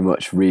too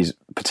much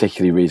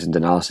particularly reasoned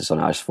analysis on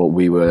it. I just thought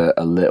we were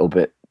a little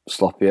bit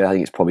sloppier. I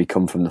think it's probably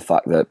come from the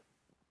fact that,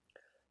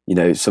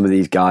 some of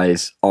these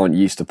guys aren't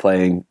used to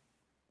playing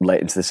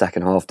late into the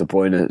second half. De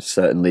Bruyne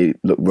certainly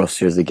looked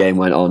rustier as the game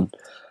went on.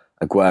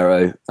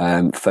 Aguero,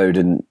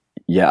 Foden,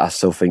 I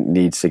still think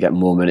needs to get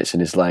more minutes in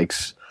his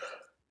legs.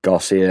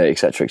 Garcia,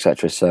 etc.,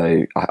 etc.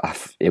 So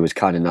it was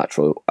kind of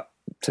natural,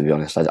 to be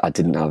honest. I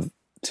didn't have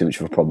too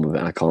much of a problem with it,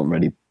 and I can't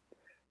really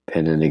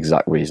pin an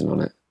exact reason on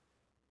it.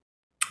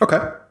 Okay,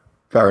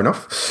 fair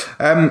enough.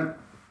 I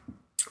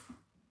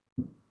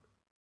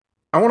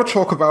want to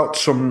talk about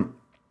some...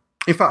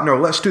 In fact, no,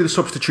 let's do the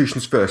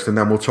substitutions first, and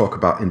then we'll talk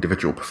about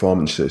individual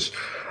performances.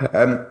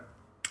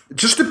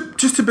 Just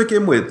to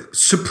begin with,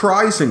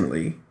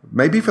 surprisingly,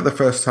 maybe for the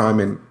first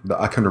time that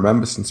I can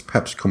remember since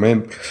Pep's come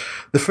in,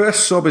 the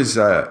first sub is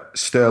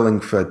Sterling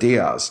for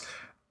Diaz,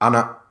 and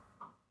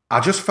I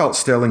just felt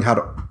Sterling had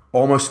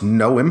almost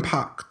no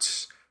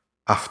impact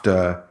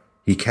after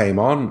he came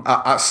on.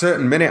 At a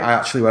certain minute, I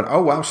actually went,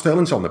 oh, wow,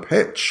 Sterling's on the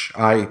pitch.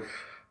 I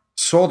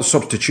saw the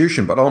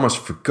substitution, but almost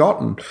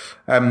forgotten.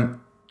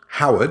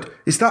 Howard,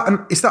 is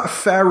that a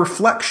fair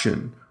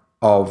reflection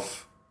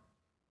of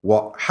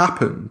what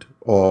happened,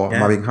 or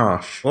am I being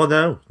harsh? Well,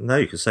 no,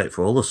 you can say it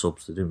for all the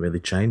subs. They didn't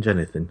really change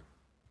anything.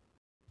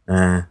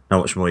 Not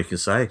much more you can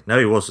say. No,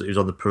 he was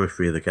on the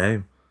periphery of the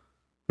game.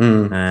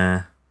 Don't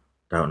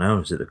know.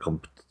 Is it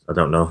I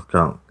don't know.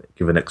 Can't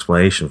give an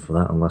explanation for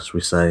that unless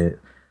we say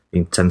the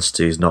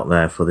intensity is not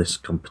there for this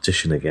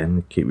competition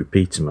again. I keep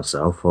repeating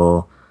myself,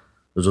 or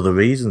there's other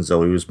reasons.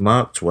 Though he was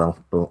marked well,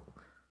 but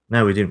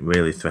no, he didn't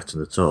really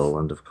threaten at all.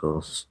 And of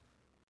course,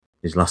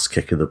 his last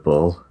kick of the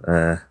ball.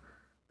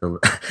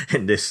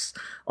 In this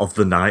of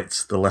the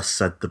night, the less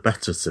said, the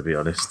better. To be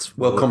honest,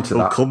 we'll come to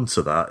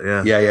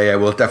that. Yeah, yeah.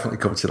 We'll definitely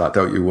come to that.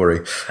 Don't you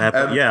worry.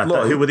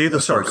 Lloyd, who were the other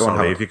sorry, subs?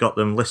 Have you got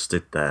them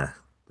listed there?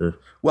 It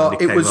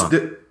was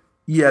the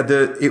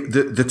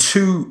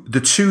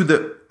two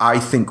that I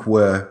think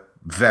were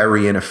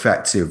very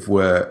ineffective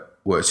were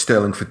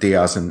Sterling for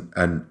Diaz and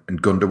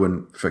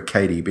Gundogan for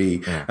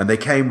KDB, and they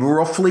came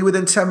roughly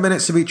within 10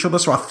 minutes of each other.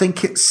 So I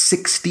think it's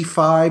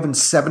 65 and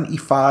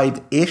 75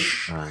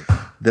 ish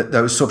that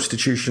those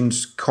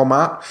substitutions come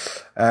at.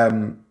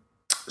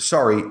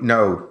 Sorry,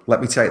 no,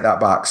 let me take that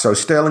back. So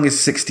Sterling is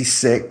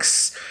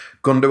 66,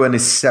 Gundogan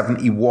is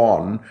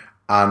 71,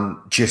 and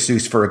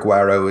Jesus for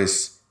Aguero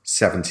is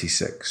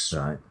 76.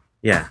 Right.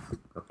 Yeah.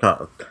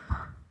 I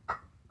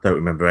don't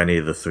remember any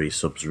of the three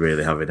subs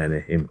really having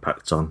any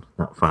impact on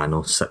that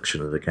final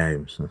section of the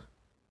game. So.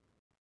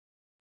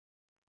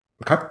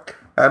 Okay.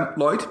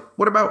 Lloyd,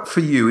 what about for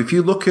you? If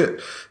you look at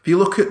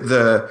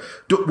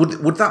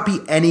would that be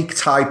any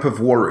type of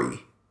worry?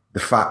 The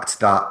fact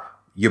that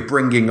you're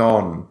bringing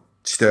on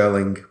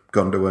Sterling,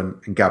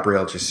 Gundogan, and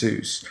Gabriel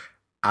Jesus,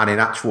 and in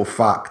actual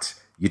fact,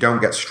 you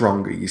don't get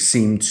stronger. You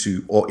seem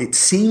to, or it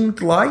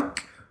seemed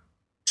like,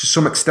 to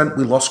some extent,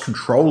 we lost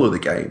control of the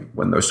game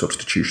when those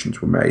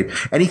substitutions were made.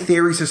 Any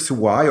theories as to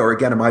why, or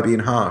again, am I being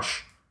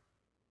harsh?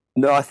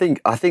 No, I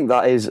think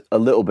that is a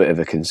little bit of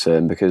a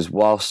concern, because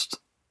whilst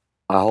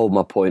I hold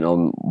my point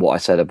on what I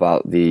said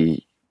about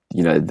it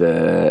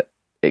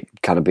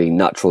kind of being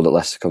natural that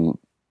Leicester come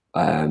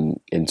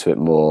into it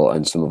more,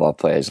 and some of our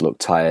players look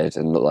tired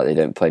and look like they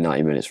don't play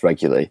 90 minutes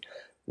regularly.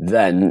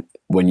 Then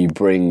when you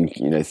bring,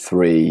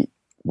 three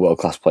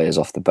world-class players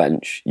off the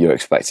bench, you're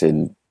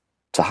expecting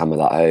to hammer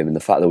that home, and the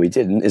fact that we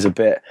didn't is a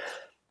bit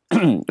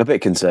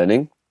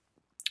concerning.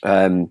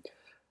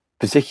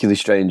 Particularly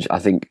strange, I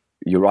think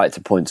you're right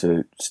to point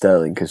to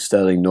Sterling, because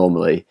Sterling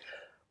normally,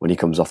 when he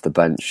comes off the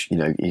bench,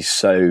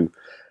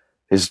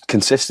 his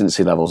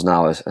consistency levels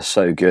now are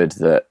so good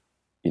that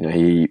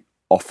he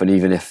often,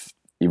 even if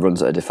he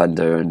runs at a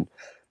defender and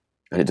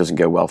it doesn't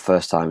go well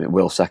first time, it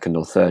will second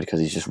or third, because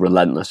he's just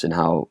relentless in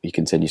how he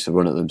continues to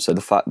run at them. So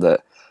the fact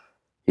that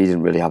he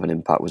didn't really have an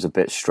impact was a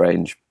bit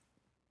strange.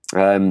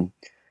 But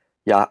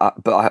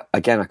I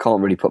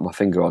can't really put my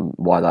finger on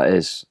why that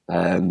is.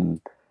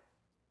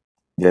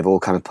 They've all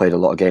kind of played a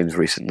lot of games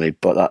recently,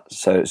 but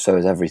so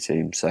has every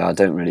team. So I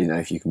don't really know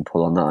if you can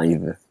pull on that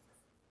either.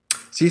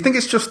 So do you think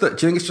it's just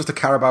a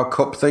Carabao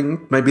Cup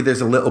thing? Maybe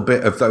there's a little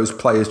bit of those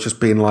players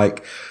just being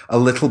like a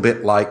little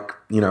bit like,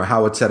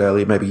 Howard said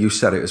earlier, maybe you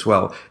said it as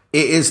well.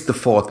 It is the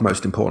fourth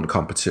most important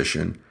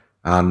competition.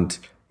 And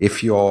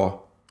if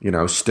you're,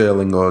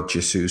 Sterling or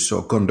Jesus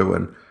or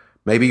Gundogan,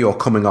 maybe you're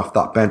coming off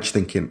that bench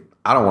thinking,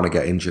 I don't want to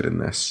get injured in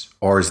this.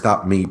 Or is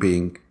that me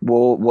being...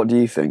 Well, what do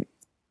you think?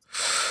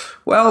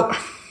 Well,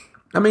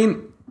 I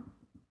mean,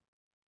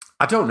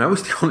 I don't know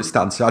is the honest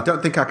answer. I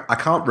don't think I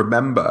can't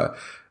remember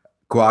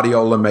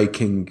Guardiola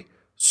making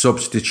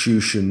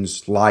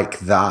substitutions like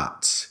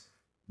that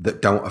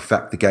don't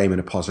affect the game in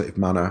a positive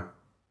manner.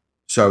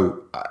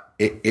 So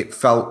it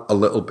felt a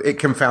little... It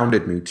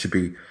confounded me, to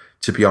be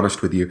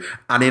honest with you.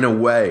 And in a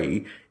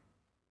way,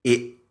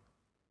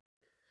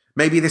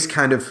 maybe this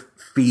kind of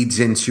feeds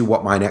into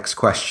what my next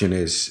question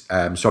is. So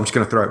I'm just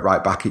going to throw it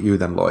right back at you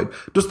then, Lloyd.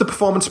 Does the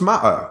performance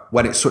matter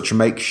when it's such a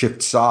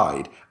makeshift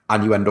side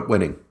and you end up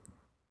winning?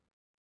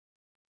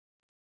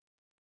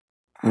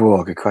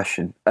 Oh, good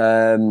question.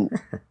 I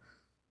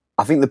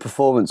think the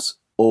performance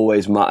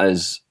always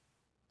matters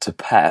to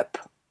Pep.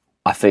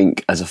 I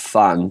think as a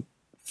fan,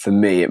 for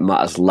me, it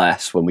matters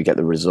less when we get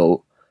the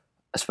result,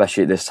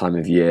 especially at this time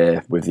of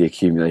year with the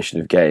accumulation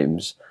of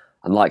games.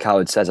 And like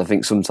Howard says, I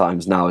think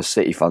sometimes now as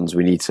City fans,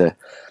 we need to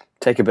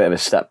take a bit of a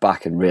step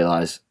back and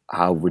realise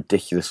how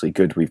ridiculously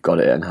good we've got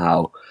it, and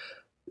how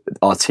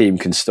our team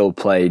can still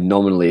play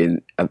nominally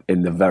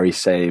in the very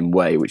same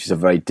way, which is a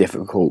very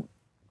difficult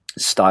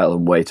style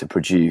and way to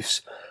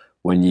produce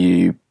when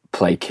you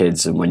play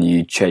kids and when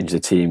you change the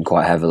team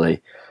quite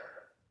heavily.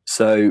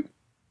 So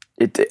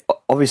it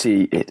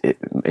obviously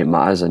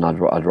matters, and I'd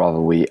rather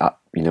we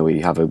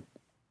have a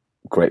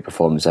great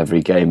performance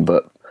every game,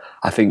 but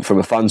I think from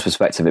a fan's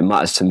perspective, it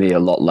matters to me a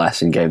lot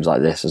less in games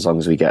like this, as long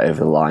as we get over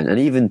the line. And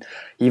even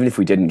if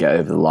we didn't get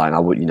over the line, I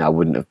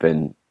wouldn't have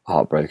been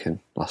heartbroken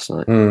last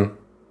night.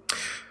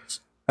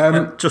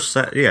 Just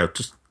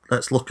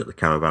let's look at the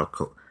Carabao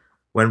Cup.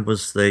 When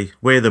was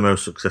we're the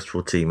most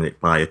successful team in it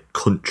by a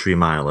country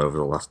mile over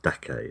the last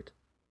decade,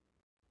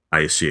 I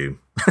assume.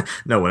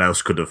 no one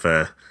else could have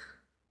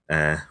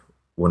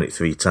won it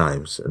 3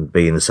 times and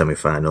be in the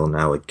semi-final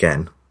now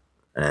again.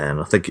 And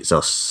I think it's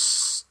our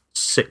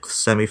 6th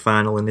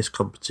semi-final in this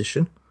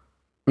competition.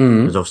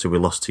 Because obviously we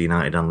lost to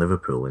United and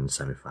Liverpool in the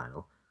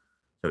semi-final.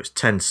 So it's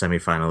 10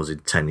 semi-finals in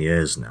 10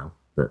 years now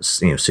that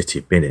City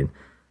have been in.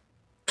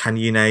 Can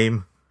you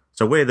name...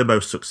 So we're the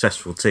most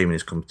successful team in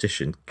this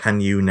competition. Can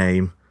you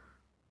name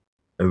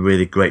a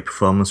really great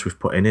performance we've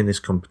put in this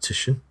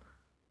competition?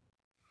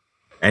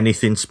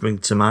 Anything spring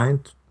to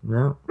mind?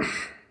 No?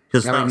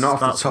 Because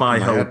that's my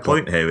whole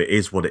point here. It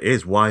is what it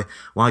is. Why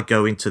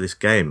go into this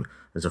game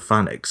as a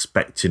fan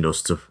expecting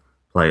us to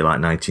play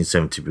like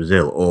 1970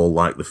 Brazil or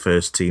like the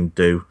first team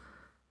do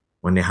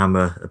when they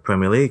hammer a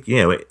Premier League?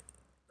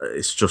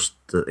 It's just,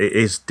 it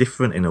is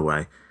different in a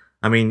way.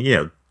 I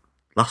mean,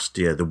 last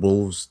year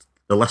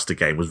the Leicester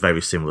game was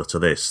very similar to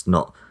this.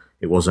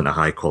 It wasn't a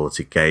high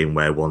quality game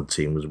where one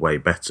team was way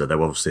better.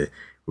 Though obviously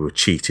we were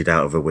cheated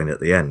out of a win at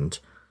the end.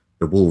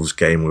 The Wolves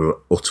game we were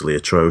utterly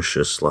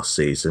atrocious last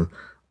season.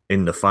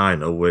 In the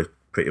final, we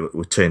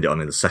turned it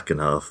on in the second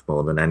half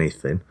more than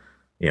anything.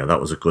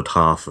 That was a good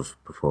half of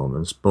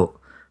performance. But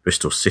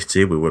Bristol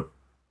City, we were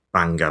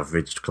bang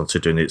average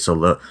considering it's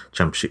a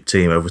Championship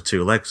team over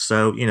 2 legs.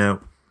 So,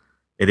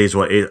 it is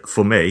what it is.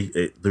 For me,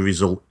 the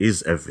result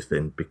is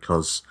everything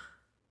because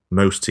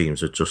most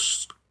teams are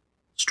just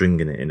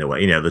stringing it in a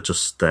way. They're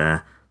just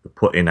they're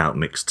putting out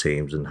mixed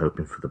teams and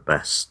hoping for the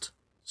best.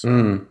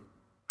 So.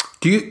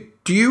 Do you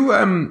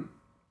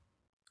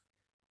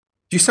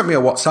sent me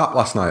a WhatsApp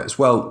last night as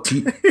well?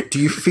 Do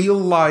you feel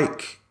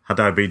like... Had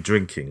I been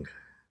drinking?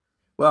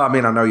 Well, I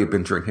mean, I know you've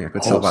been drinking. I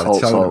could tell by the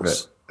tone of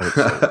it.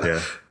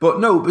 Yeah.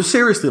 But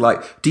seriously,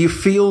 do you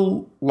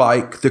feel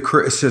like the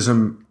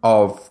criticism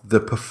of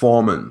the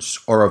performance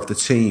or of the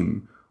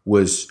team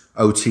was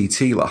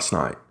OTT last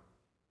night?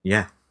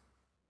 Yeah.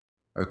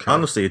 Okay.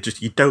 Honestly,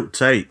 you don't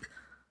take...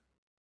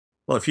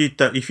 Well, if you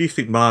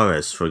think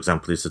Mahrez, for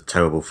example, is a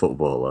terrible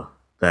footballer,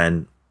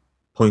 then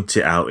point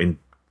it out in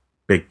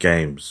big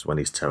games when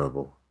he's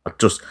terrible. I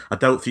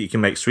don't think you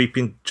can make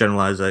sweeping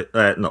generalizations.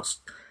 I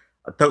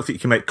don't think you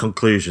can make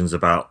conclusions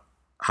about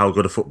how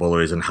good a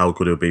footballer is and how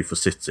good he'll be for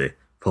City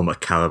from a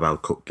Carabao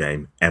Cup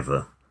game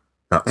ever.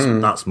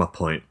 That's my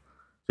point.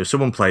 If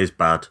someone plays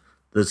bad,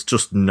 there's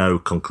just no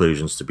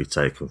conclusions to be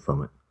taken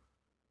from it.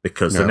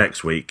 Because the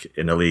next week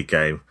in a league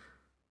game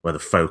where they're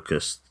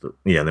focused,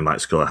 they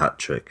might score a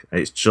hat-trick.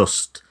 It's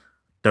just,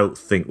 don't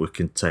think we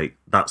can take...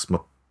 That's my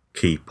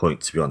key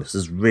point, to be honest.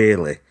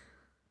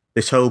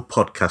 This whole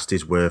podcast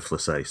is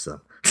worthless,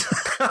 Sam.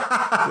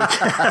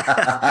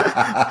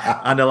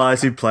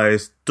 Analysing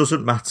players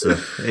doesn't matter.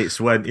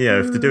 It's when,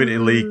 if they're doing it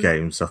in league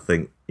games, I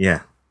think,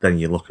 then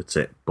you look at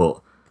it.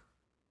 But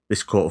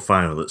this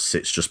quarter-final that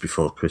sits just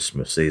before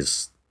Christmas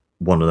is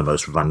one of the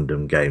most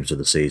random games of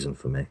the season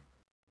for me.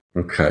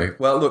 Okay.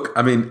 Well, look,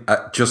 I mean,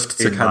 just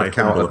to kind of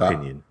counter that.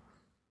 Opinion.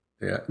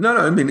 Yeah. No,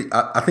 I mean,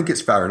 I think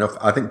it's fair enough.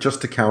 I think just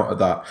to counter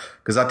that,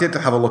 because I did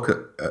have a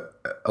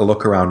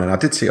look around and I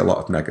did see a lot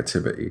of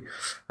negativity.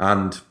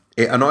 And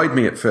it annoyed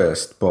me at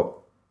first, but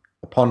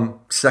upon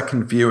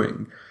second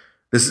viewing,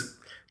 this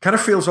kind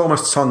of feels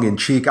almost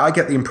tongue-in-cheek. I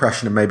get the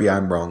impression, and maybe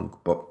I'm wrong,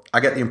 but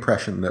I get the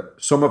impression that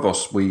some of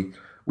us, we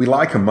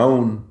like a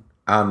moan.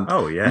 And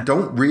we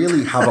don't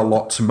really have a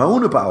lot to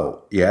moan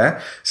about,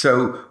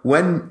 So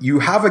when you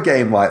have a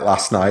game like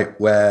last night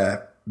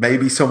where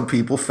maybe some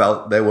people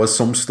felt there was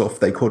some stuff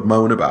they could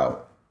moan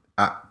about,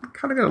 I'm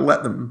kind of going to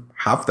let them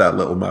have their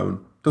little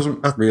moan.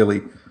 Doesn't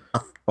really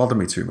bother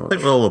me too much. I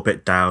think we're all a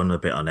bit down, a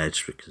bit on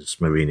edge because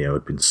Mourinho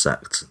had been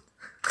sacked.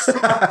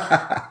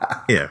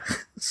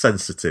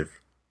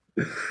 Sensitive.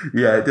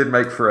 Yeah, it did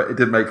make for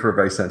a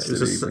very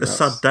sensitive evening.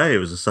 It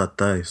was a sad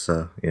day,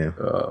 so, yeah.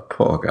 Oh,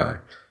 poor guy.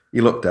 He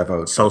looked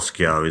devoted.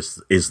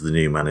 Solskjaer is the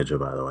new manager,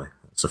 by the way.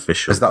 It's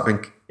official. Has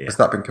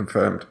that been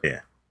confirmed? Yeah.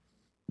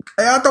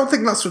 I don't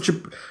think that's such a...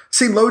 I've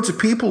seen loads of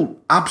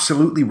people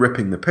absolutely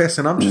ripping the piss,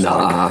 and I'm just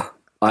I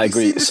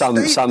agree.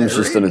 Sam's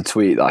just done a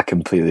tweet that I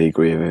completely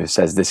agree with. It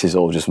says this is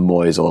all just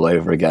Moyes all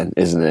over again,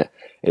 isn't it?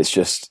 It's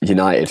just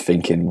United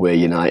thinking we're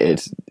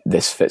United.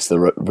 This fits the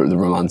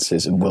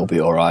romances and we'll be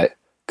all right.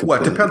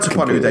 Well, it depends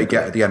upon who they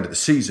get at the end of the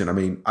season. I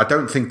mean, I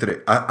don't think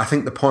that I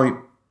think the point...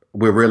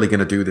 We're really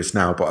going to do this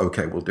now, but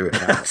okay, we'll do it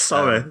now.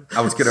 Sorry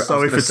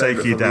for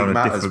taking you down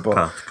a different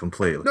path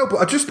completely. No, but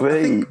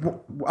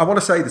I want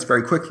to say this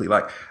very quickly.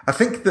 I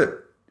think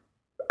that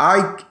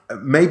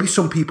maybe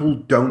some people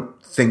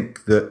don't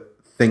think that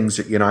things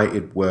at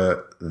United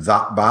were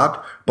that bad,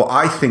 but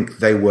I think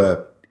they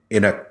were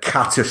in a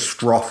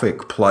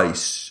catastrophic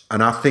place.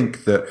 And I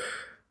think that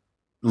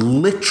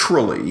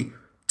literally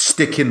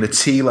sticking the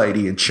tea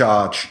lady in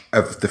charge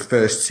of the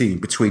first team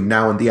between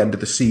now and the end of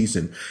the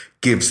season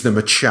gives them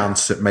a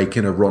chance at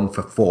making a run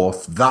for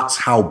fourth. That's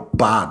how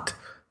bad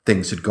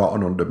things had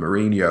gotten under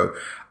Mourinho.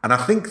 And I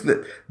think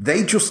that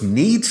they just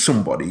need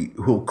somebody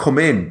who'll come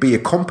in, be a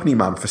company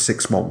man for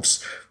 6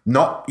 months.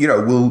 Not,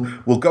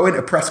 we'll go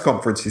into press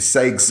conferences,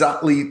 say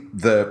exactly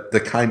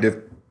the kind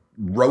of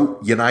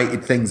wrote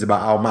United things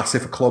about how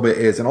massive a club it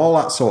is and all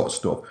that sort of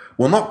stuff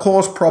will not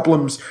cause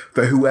problems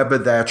for whoever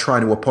they're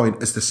trying to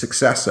appoint as the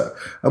successor,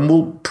 and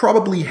will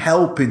probably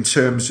help in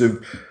terms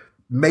of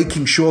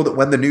making sure that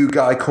when the new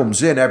guy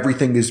comes in,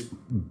 everything is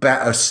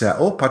better set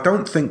up. I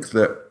don't think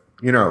that,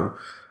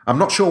 I'm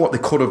not sure what they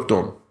could have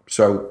done.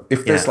 So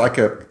if there's I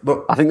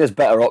think there's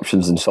better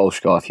options than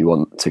Solskjaer if you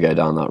want to go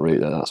down that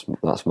route. Though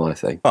that's my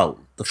thing. Well,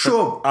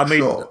 sure.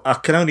 I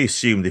can only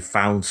assume they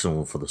found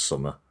someone for the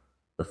summer.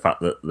 The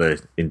fact that they're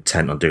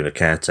intent on doing a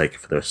caretaker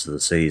for the rest of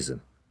the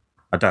season,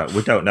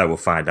 we don't know. We'll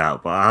find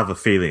out. But I have a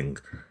feeling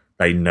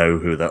they know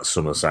who that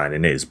summer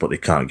signing is, but they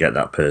can't get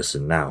that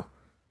person now.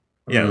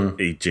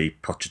 E.g.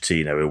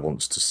 Pochettino, who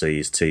wants to see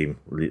his team,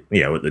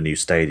 at the new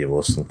stadium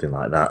or something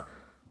like that.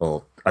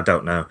 Or I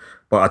don't know.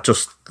 But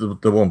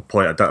the one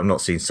point I'm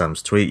not seeing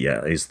Sam's tweet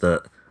yet is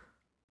that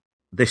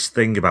this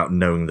thing about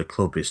knowing the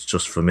club is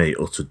just, for me,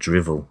 utter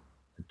drivel.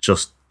 It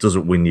just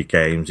doesn't win you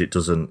games. It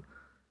doesn't.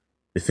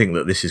 They think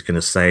that this is going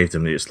to save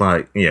them. It's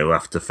like,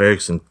 after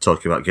Ferguson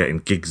talking about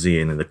getting Giggsy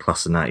in the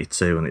class of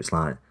 '92, and it's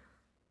like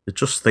they're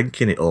just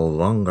thinking it all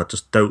wrong. I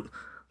just don't.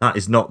 That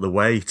is not the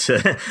way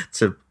to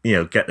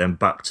get them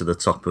back to the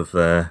top of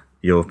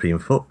European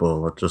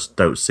football. I just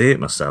don't see it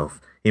myself.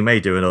 He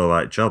may do an all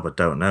right job, I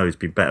don't know. He's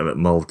been better at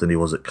Mold than he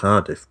was at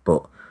Cardiff,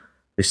 but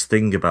this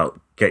thing about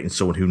getting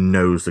someone who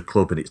knows the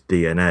club and its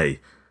DNA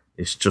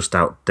is just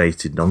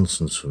outdated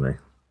nonsense for me.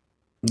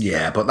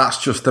 Yeah, but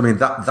that's just,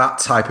 that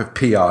type of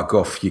PR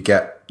guff you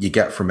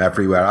get from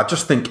everywhere.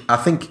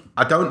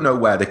 I don't know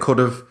where they could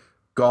have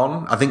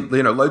gone. I think,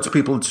 loads of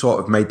people had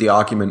sort of made the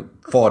argument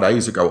 4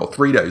 days ago or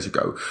 3 days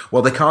ago,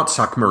 well, they can't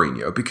sack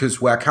Mourinho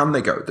because where can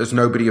they go? There's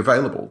nobody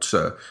available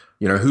to,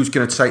 who's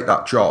going to take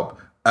that job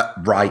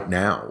right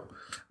now?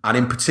 And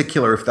in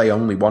particular, if they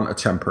only want a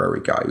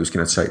temporary guy who's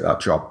going to take that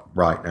job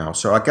right now.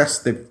 So I guess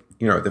they've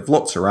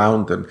looked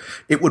around, and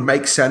it would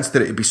make sense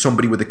that it'd be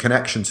somebody with a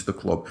connection to the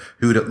club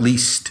who'd at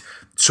least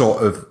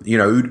sort of,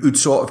 who'd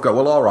sort of go,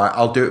 well, all right,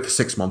 I'll do it for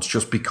 6 months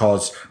just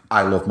because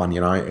I love Man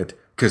United.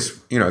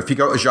 Because, if you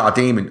go to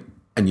Jardim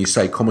and you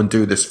say, come and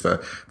do this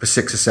for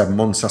 6 or 7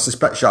 months, I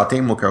suspect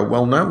Jardim will go,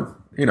 well, no,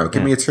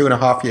 give me a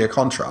 2.5 year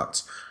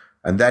contract.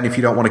 And then if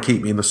you don't want to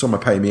keep me in the summer,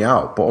 pay me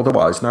out. But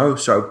otherwise, no.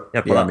 So,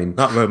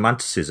 that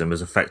romanticism has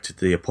affected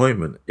the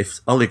appointment. If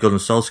Ole Gunnar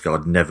Solskjaer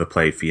had never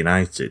played for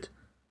United,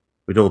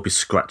 we'd all be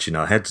scratching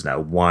our heads now.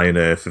 Why on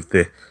earth have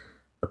they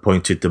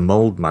appointed the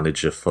Mould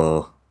manager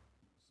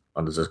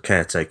on as a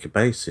caretaker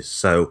basis?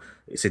 So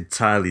it's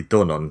entirely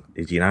done on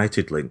his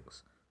United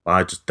links.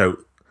 I just don't.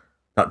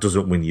 That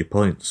doesn't win you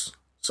points.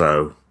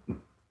 So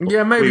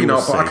yeah, maybe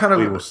not. But I kind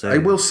of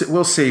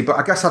we'll see. But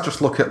I guess I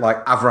just look at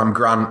like Avram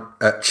Grant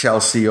at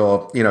Chelsea,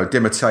 or Di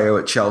Matteo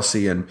at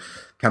Chelsea, and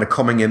kind of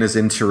coming in as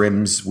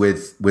interims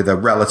with a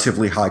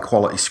relatively high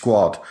quality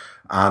squad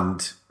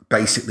and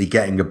basically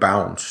getting a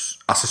bounce.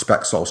 I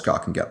suspect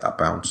Solskjaer can get that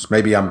bounce.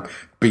 Maybe I'm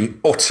being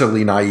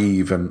utterly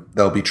naive and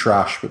they'll be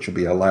trash, which will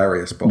be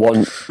hilarious. But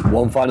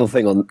one final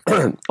thing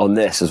on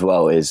this as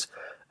well is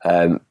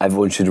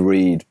everyone should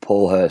read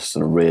Paul Hurst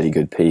on a really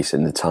good piece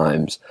in the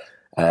Times.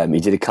 He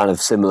did a kind of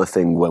similar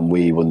thing when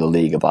we won the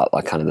league about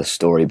like kind of the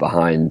story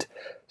behind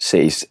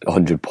City's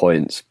 100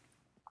 points.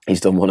 He's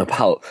done one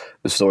about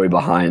the story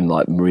behind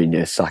like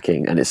Mourinho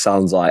sacking, and it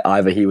sounds like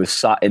either he was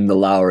sat in the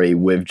Lowry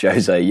with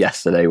Jose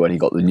yesterday when he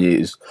got the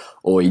news,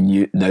 or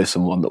he knows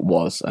someone that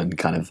was, and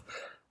kind of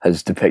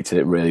has depicted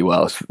it really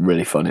well. It's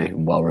really funny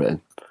and well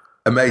written.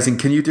 Amazing.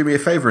 Can you do me a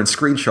favour and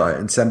screenshot it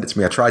and send it to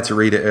me? I tried to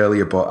read it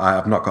earlier, but I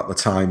have not got the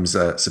Times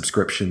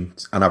subscription,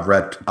 and I'm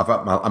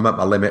at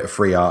my limit of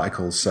free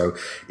articles. So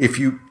if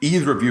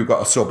either of you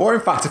got a sub, or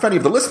in fact, if any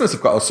of the listeners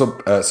have got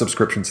a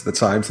subscription to the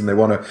Times and they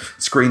want to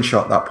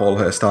screenshot that Paul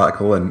Hurst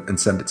article and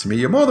send it to me,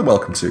 you're more than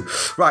welcome to.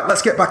 Right,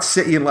 let's get back to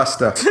City and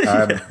Leicester,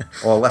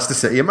 or Leicester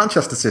City and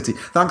Manchester City.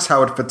 Thanks,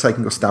 Howard, for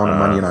taking us down a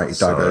Man United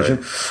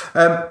diversion.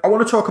 I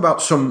want to talk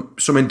about some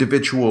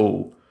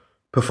individual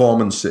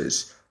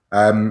performances.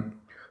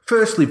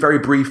 Firstly, very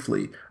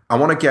briefly, I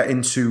want to get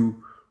into.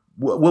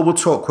 We'll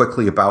talk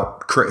quickly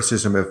about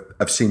criticism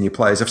of senior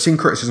players. I've seen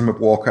criticism of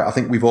Walker. I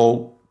think we've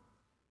all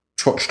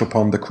touched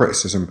upon the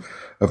criticism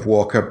of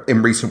Walker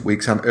in recent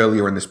weeks and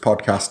earlier in this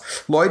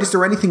podcast. Lloyd, is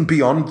there anything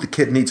beyond the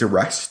kid needs a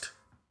rest?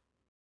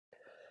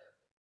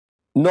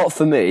 Not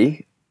for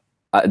me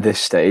at this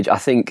stage. I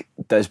think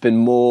there's been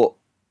more.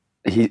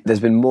 There's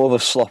been more of a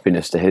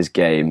sloppiness to his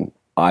game,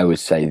 I would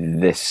say,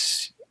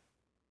 this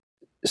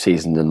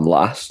season than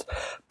last,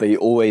 but he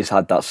always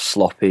had that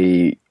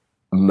sloppy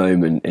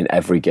moment in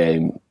every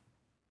game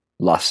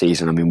last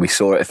season. I mean, we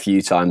saw it a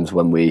few times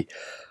when we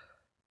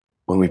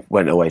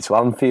went away to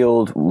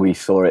Anfield. We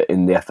saw it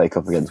in the FA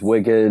Cup against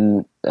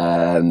Wigan.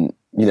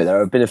 There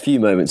have been a few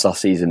moments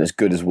last season, as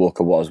good as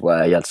Walker was,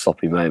 where he had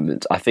sloppy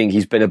moments. I think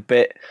he's been a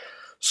bit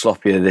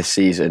sloppier this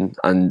season,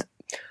 and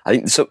I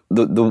think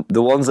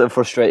the ones that have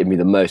frustrated me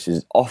the most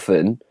is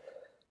often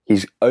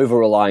he's over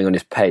relying on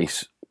his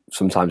pace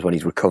sometimes when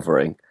he's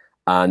recovering,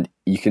 and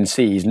you can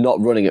see he's not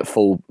running at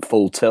full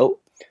tilt,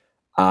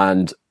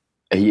 and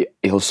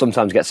he'll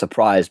sometimes get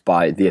surprised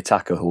by the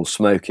attacker who'll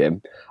smoke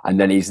him, and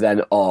then he's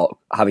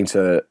having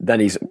to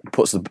he's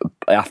puts the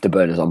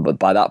afterburners on, but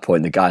by that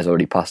point the guy's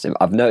already past him.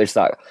 I've noticed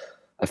that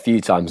a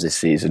few times this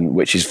season,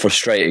 which is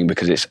frustrating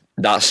because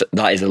that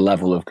is a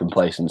level of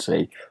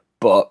complacency.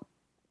 But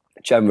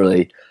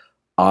generally,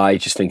 I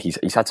just think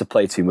he's had to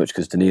play too much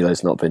because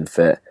Danilo's not been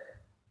fit,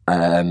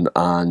 and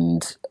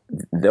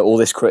all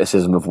this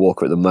criticism of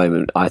Walker at the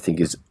moment, I think,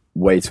 is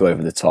way too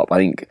over the top. I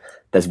think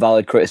there's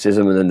valid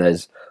criticism, and then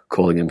there's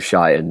calling him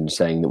shite and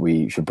saying that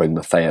we should bring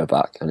Maffeo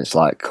back. And it's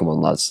like, come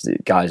on, lads.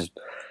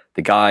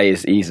 The guy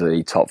is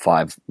easily top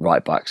 5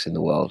 right backs in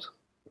the world.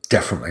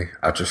 Definitely.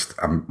 I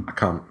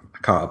can't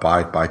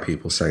abide by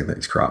people saying that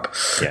he's crap.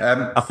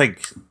 Yeah. I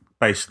think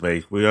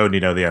basically we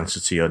only know the answer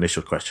to your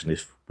initial question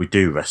if we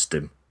do rest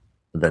him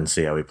and then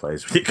see how he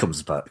plays when he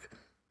comes back.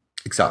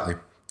 Exactly.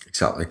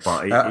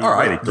 But he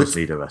really does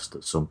need a rest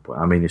at some point.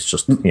 I mean, it's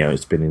just,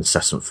 it's been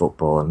incessant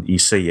football, and you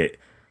see it,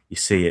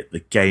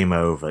 the game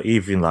over,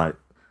 even like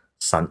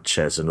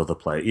Sanchez and other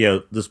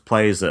players. There's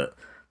players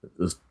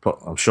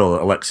I'm sure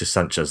that Alexis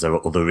Sanchez, there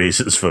are other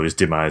reasons for his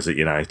demise at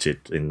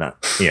United in that,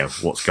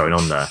 what's going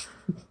on there.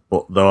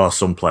 But there are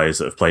some players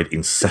that have played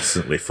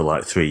incessantly for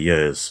like 3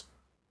 years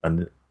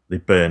and they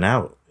burn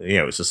out.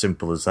 It's as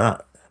simple as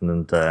that.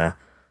 And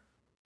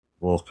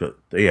Walker,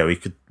 he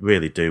could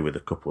really do with a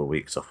couple of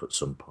weeks off at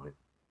some point.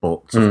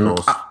 But of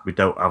course, we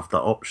don't have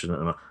that option at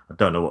the moment. I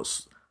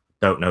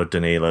don't know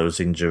Danilo's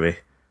injury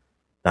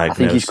diagnosis. I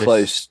think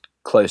he's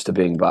close to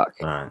being back,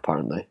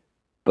 apparently,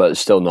 but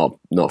still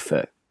not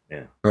fit.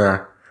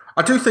 Yeah.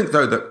 I do think,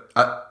 though,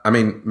 that, I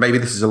mean, maybe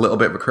this is a little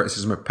bit of a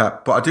criticism of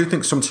Pep, but I do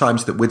think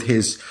sometimes that with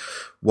his,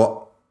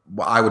 what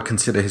I would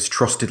consider his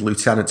trusted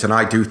lieutenants, and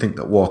I do think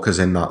that Walker's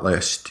in that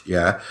list,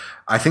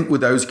 I think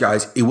with those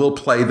guys, he will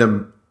play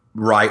them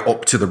right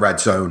up to the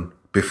red zone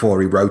before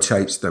he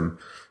rotates them.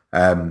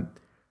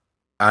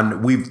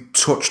 And we've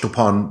touched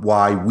upon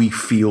why we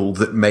feel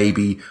that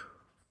maybe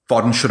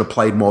Foden should have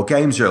played more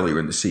games earlier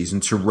in the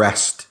season to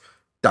rest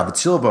David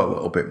Silva a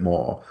little bit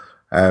more.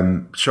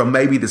 So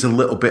maybe there's a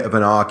little bit of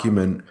an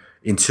argument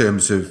in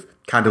terms of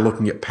kind of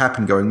looking at Pep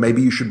and going,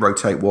 maybe you should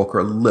rotate Walker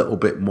a little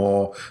bit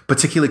more,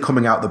 particularly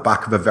coming out the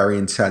back of a very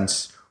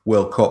intense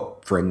World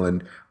Cup for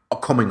England, or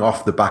coming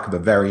off the back of a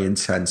very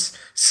intense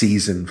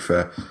season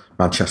for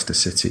Manchester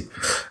City.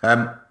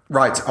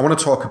 Right, I want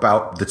to talk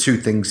about the two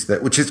things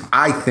which is,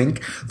 I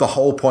think, the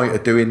whole point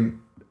of doing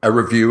a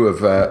review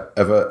of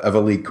a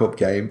League Cup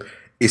game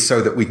is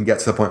so that we can get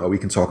to the point where we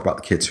can talk about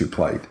the kids who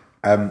played.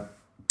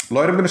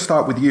 Lloyd, I'm going to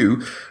start with you.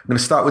 I'm going to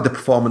start with the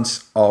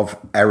performance of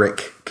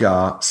Eric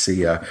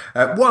Garcia.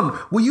 One,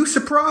 were you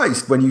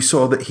surprised when you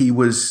saw that he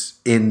was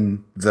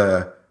in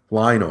the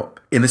lineup?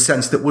 In the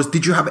sense that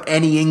did you have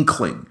any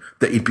inkling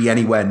that he'd be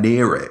anywhere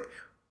near it?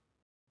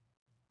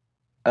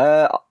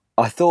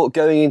 I thought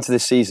going into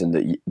this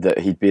season that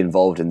he'd be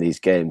involved in these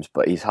games,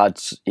 but he had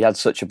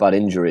such a bad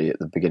injury at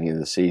the beginning of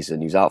the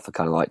season. He was out for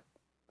kind of like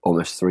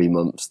almost 3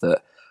 months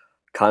that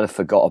kind of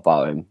forgot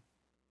about him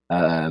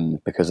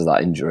because of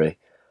that injury.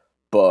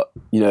 But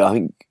I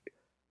think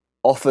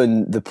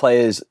often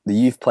the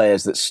youth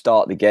players that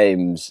start the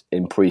games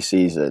in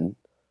pre-season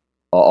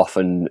are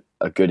often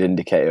a good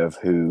indicator of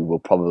who will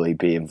probably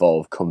be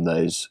involved come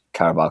those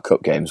Carabao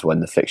Cup games when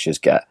the fixtures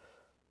get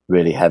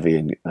really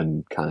heavy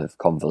and kind of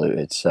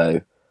convoluted.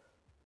 So,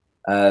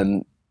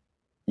 I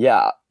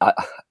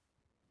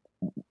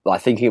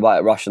thinking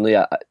about it rationally,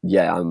 I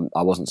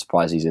wasn't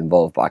surprised he's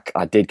involved, but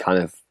I did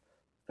kind of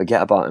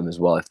forget about him as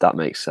well, if that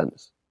makes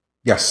sense.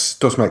 Yes,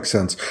 does make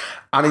sense.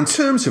 And in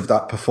terms of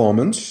that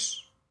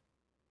performance,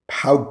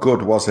 how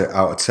good was it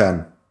out of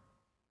 10?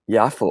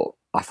 Yeah, I thought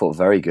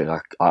very good. I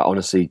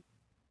honestly,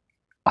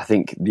 I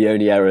think the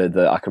only error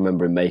that I can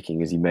remember him making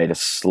is he made a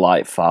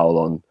slight foul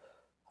on,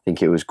 I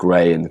think it was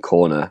Gray in the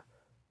corner.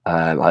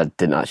 I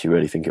didn't actually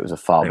really think it was a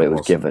foul, but it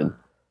was given.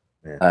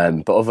 Yeah.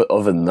 But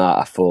other than that,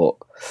 I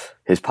thought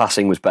his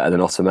passing was better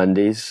than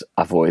Otamendi's.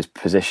 I thought his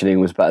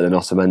positioning was better than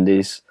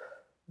Otamendi's.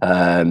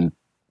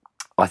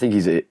 I think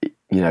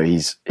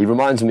he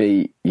reminds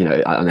me,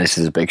 and this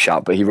is a big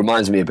shout, but he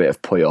reminds me a bit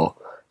of Puyol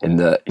in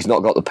that he's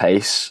not got the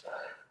pace.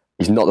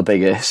 He's not the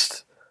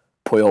biggest.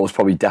 Puyol was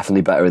probably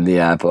definitely better in the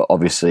air, but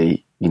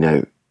obviously,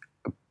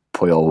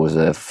 Puyol was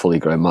a fully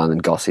grown man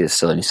and Garcia is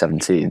still only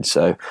 17.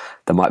 So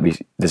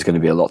there's going to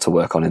be a lot to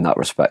work on in that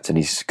respect, and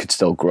he could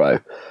still grow.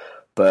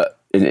 But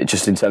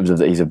just in terms of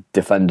that, he's a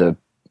defender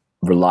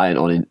reliant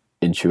on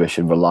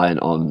intuition, reliant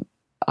on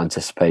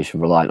anticipation,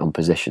 reliant on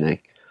positioning.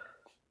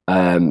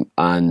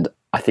 And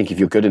I think if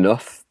you're good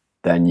enough,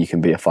 then you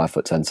can be a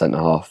 5'10" centre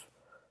half,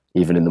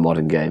 even in the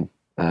modern game.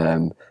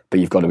 But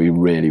you've got to be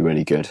really,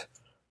 really good.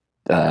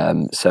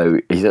 So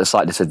he's at a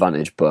slight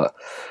disadvantage, but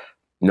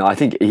I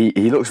think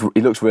he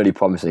looks really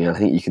promising. I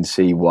think you can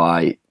see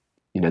why.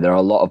 There are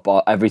a lot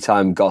of every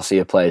time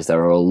Garcia plays,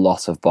 there are a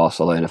lot of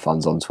Barcelona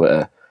fans on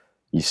Twitter.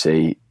 You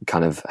see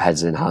kind of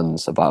heads in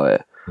hands about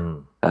it.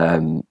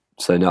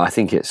 So no, I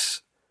think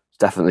it's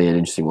definitely an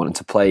interesting one. And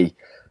to play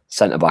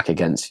centre back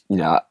against,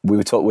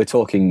 we're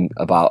talking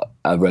about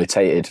a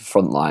rotated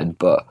front line,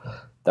 but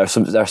there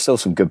are still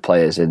some good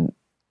players in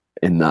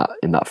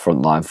that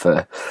front line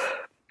for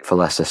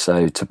Leicester.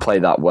 So to play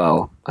that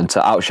well and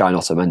to outshine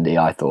Otamendi,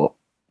 I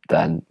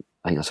think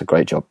that's a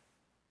great job.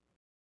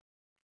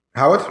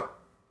 Howard?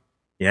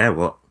 Yeah,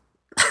 what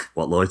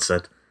Lloyd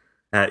said.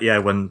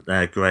 When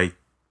Gray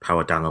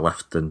powered down the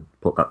left and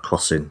put that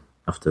cross in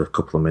after a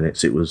couple of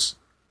minutes, it was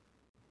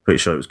pretty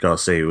sure it was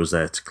Garcia who was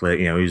there to clear.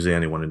 He was the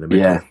only one in the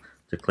middle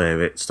to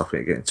clear it,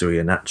 stopping it getting to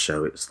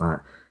Iheanacho. It's like,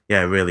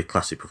 really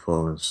classy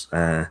performance.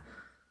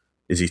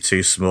 Is he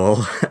too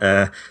small?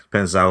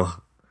 Depends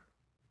how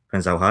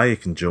high he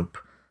can jump.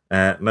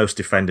 Most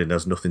defending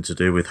has nothing to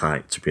do with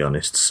height, to be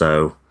honest.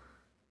 So,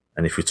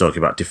 and if we're talking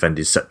about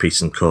defending set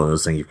piece and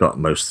corners, then you've got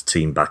most of the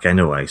team back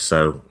anyway.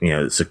 So,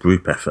 it's a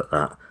group effort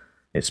that.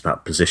 It's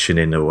about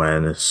positioning,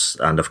 awareness,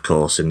 and of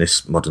course, in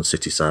this modern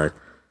City side,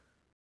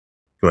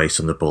 grace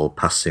on the ball,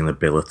 passing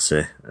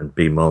ability, and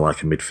being more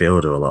like a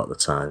midfielder a lot of the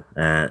time.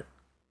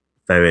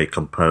 Very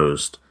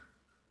composed.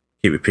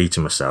 Keep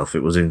repeating myself.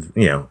 It was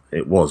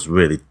it was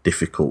really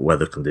difficult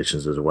weather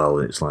conditions as well.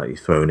 It's like you're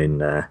thrown in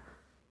there.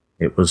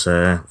 It was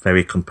a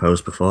very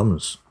composed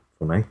performance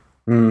for me.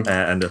 He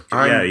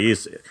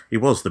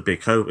was the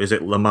big hope. Is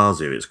it La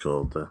Masia? It's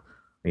called.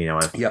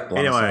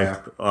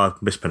 I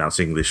mispronounce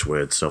English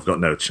words, so I've got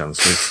no chance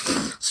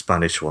with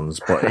Spanish ones.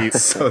 But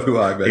so do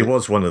I, mate. He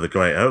was one of the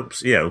great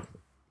hopes.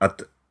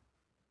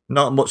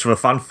 Not much of a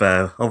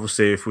fanfare.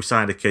 Obviously, if we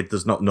sign a kid,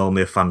 there's not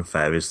normally a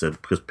fanfare, is there?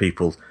 Because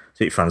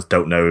City fans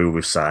don't know who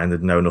we've signed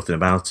and know nothing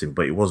about him.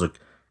 But it was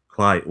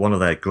quite one of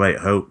their great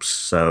hopes.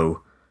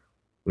 So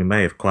we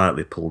may have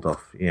quietly pulled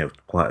off,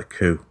 quite a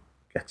coup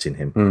getting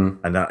him.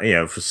 And that,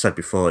 as I said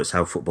before, it's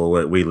how football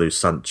works. We lose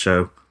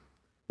Sancho.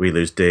 We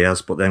lose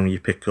Diaz, but then you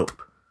pick up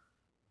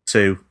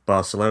two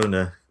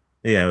Barcelona,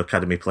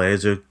 academy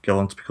players who go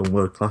on to become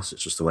world class.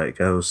 It's just the way it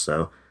goes.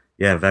 So,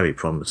 very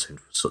promising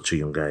for such a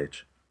young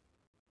age.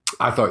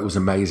 I thought it was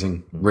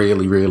amazing.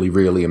 Really, really,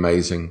 really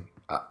amazing.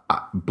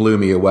 Blew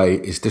me away.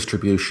 His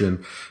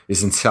distribution,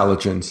 his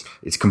intelligence,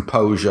 his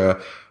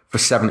composure. For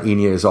 17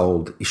 years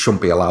old, he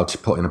shouldn't be allowed to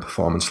put in a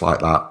performance like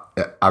that.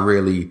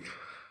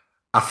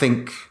 I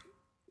think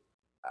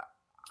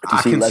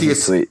I can see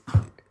his tweet.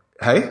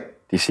 Hey?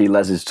 Do you see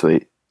Les's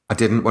tweet? I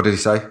didn't. What did he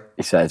say?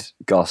 He said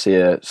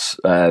Garcia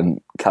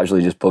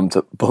casually just bumped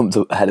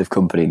up head of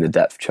company in the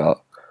depth chart.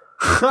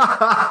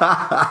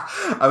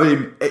 I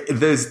mean,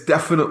 there's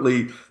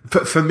definitely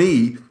for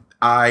me.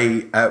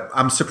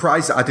 I'm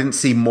surprised that I didn't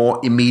see more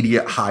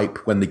immediate hype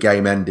when the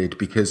game ended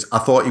because I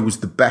thought he was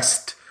the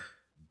best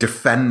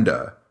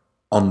defender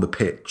on the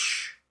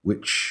pitch,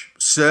 which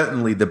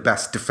certainly the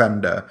best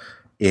defender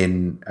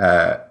in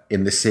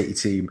the City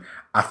team.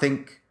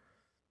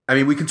 I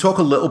mean, we can talk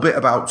a little bit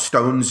about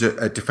Stones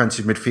at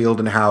defensive midfield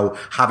and how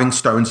having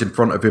Stones in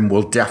front of him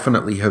will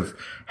definitely have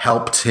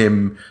helped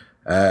him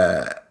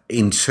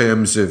in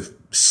terms of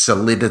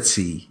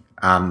solidity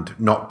and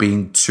not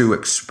being too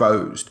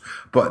exposed.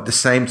 But at the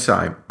same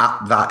time,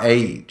 at that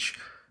age,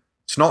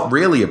 it's not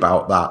really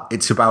about that.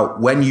 It's about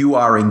when you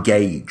are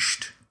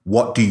engaged,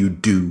 what do you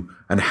do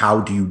and how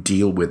do you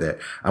deal with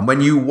it? And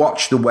when you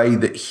watch the way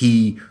that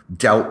he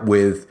dealt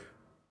with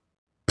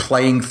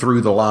playing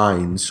through the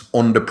lines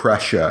under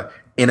pressure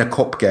in a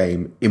cup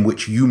game in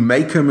which you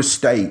make a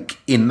mistake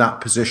in that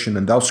position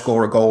and they'll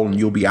score a goal and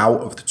you'll be out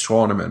of the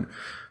tournament,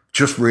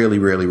 just really,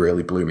 really,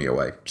 really blew me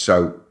away.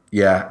 So,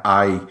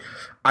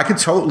 I can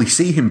totally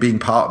see him being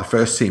part of the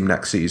first team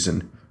next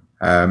season.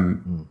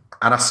 And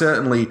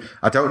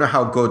I don't know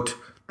how good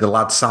the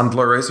lad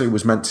Sandler is, who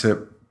was meant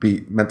to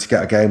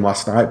get a game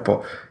last night,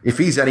 but if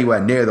he's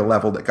anywhere near the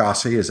level that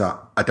Garcia is at,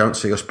 I don't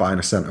see us buying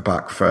a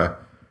centre-back for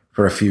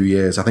a few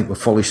years. I think we're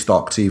fully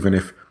stocked, even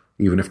if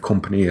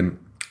Kompany and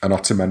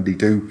Otamendi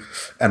do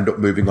end up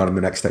moving on in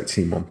the next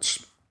 18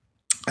 months.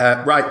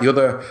 Right, the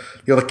other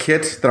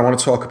kid that I want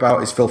to talk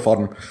about is Phil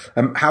Foden.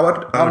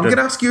 Howard, I'm going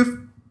to ask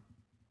you.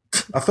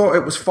 I thought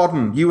it was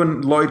Foden. You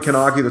and Lloyd can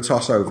argue the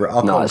toss over it.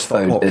 It's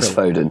Foden. It's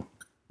Foden.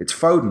 It's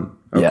Foden.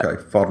 Okay, yeah.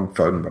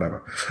 Foden,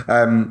 whatever.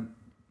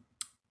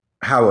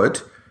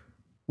 Howard,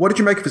 what did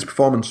you make of his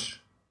performance?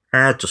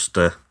 Just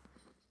a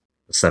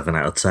 7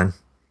 out of 10.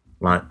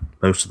 Like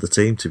most of the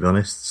team, to be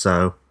honest.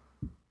 So,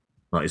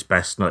 not his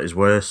best, not his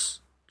worst.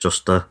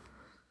 Just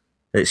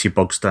it's your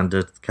bog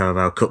standard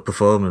Carabao Cup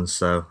performance.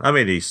 So, I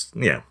mean, it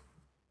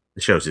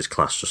shows his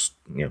class just,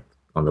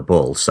 on the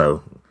ball.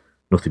 So,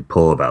 nothing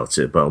poor about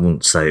it, but I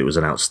wouldn't say it was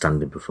an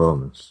outstanding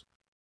performance.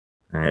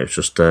 It was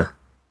just a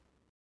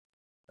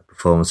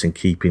performance in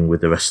keeping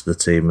with the rest of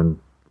the team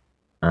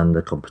and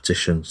the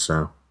competition.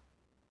 So,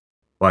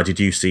 why did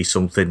you see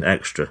something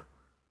extra?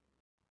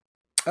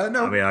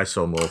 No. I mean, I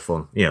saw more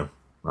fun.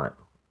 Like,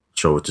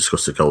 sure, we'll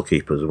discuss the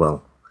goalkeeper as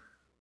well.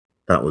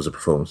 That was a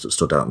performance that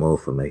stood out more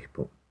for me.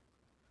 But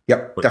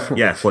definitely.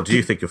 Yeah, what do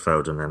you think of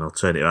Foden then? I'll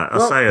turn it around.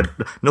 I'll say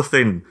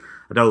nothing.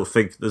 I don't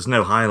think there's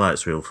no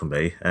highlights reel for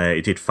me.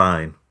 He did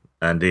fine,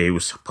 and he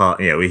was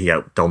he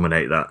helped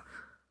dominate that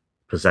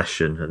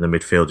possession and the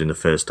midfield in the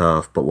first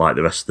half. But like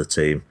the rest of the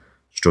team,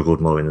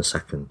 struggled more in the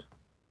second.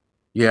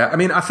 Yeah, I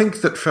mean, I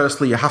think that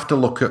firstly you have to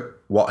look at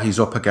what he's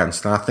up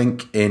against. And I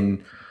think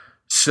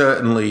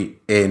certainly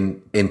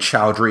in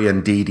Chowdhury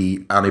and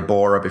Didi and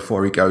Iborra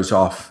before he goes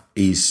off,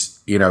 he's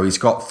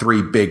got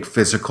three big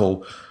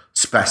physical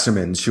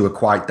specimens who are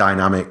quite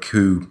dynamic,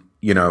 who,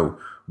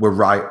 were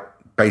right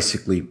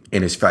basically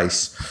in his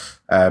face.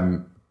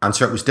 And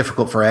so it was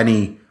difficult for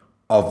any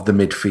of the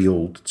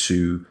midfield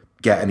to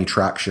get any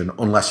traction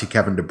unless you're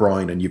Kevin De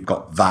Bruyne and you've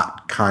got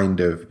that kind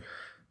of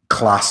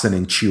class and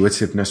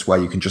intuitiveness where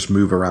you can just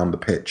move around the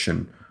pitch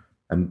and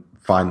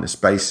find the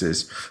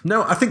spaces.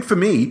 No, I think for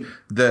me,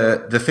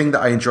 the thing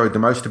that I enjoyed the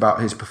most about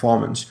his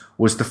performance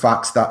was the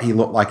fact that he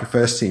looked like a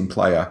first-team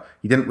player.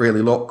 He didn't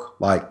really look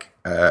like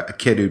a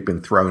kid who'd been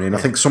thrown in. I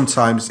think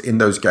sometimes in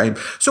those games,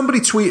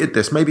 somebody tweeted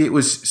this, maybe it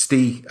was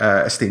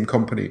Esteem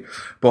Company,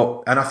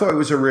 and I thought it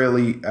was a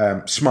really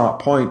smart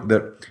point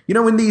that,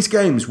 in these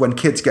games when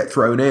kids get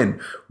thrown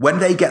in, when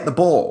they get the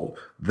ball,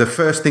 the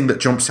first thing that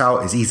jumps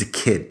out is he's a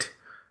kid.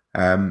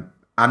 And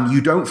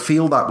you don't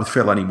feel that with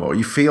Phil anymore.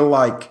 You feel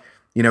like,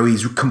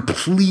 he's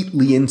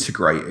completely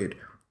integrated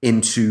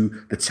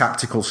into the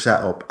tactical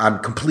setup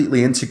and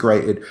completely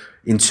integrated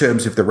in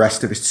terms of the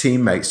rest of his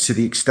teammates, to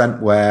the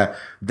extent where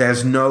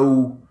there's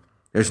no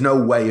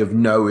way of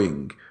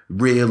knowing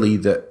really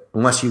that,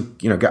 unless you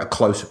get a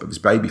close-up of his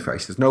baby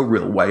face, there's no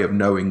real way of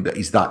knowing that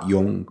he's that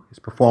young. His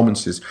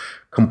performances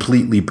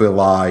completely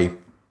belie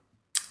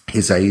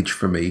his age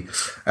for me.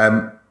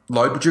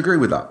 Lloyd, would you agree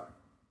with that?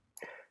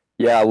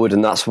 Yeah, I would,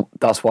 and that's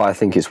why I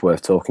think it's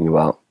worth talking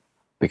about.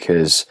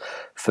 Because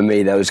for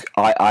me,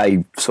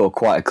 I saw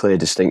quite a clear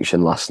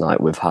distinction last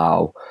night with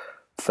how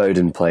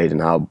Foden played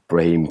and how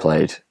Brahim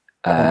played.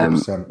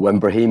 When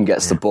Brahim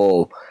gets the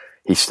ball,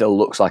 he still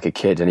looks like a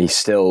kid, and he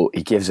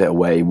gives it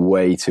away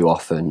way too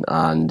often,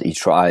 and he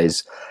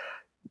tries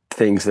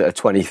things that are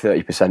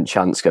 20-30%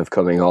 chance of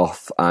coming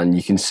off. And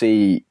you can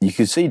see De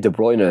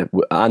Bruyne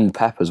and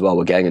Pep as well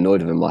were getting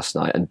annoyed with him last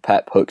night, and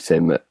Pep hooked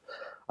him at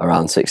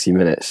around 60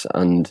 minutes.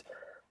 And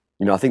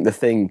I think the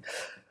thing,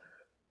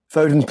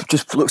 Foden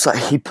just looks like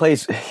he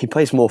plays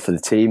more for the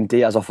team.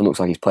 Diaz often looks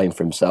like he's playing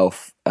for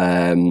himself.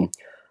 And,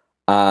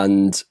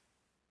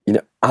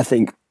 I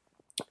think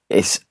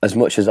it's, as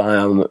much as I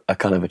am a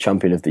kind of a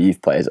champion of the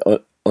youth players,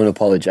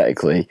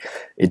 unapologetically,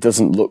 it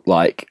doesn't look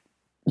like,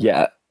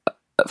 Diaz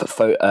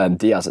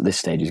at this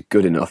stage is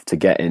good enough to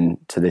get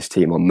into this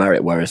team on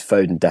merit, whereas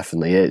Foden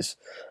definitely is.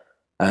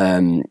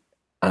 Maybe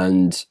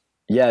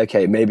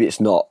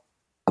it's not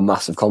a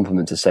massive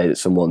compliment to say that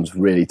someone's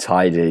really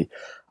tidy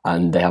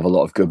and they have a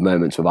lot of good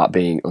moments without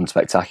being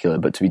unspectacular,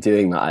 but to be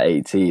doing that at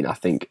 18, I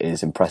think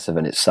is impressive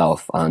in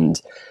itself. And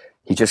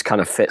he just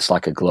kind of fits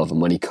like a glove. And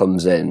when he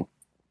comes in,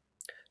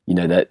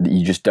 that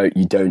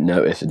you don't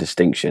notice a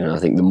distinction. And I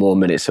think the more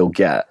minutes he'll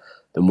get,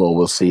 the more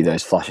we'll see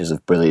those flashes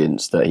of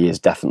brilliance that he is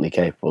definitely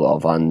capable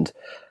of. And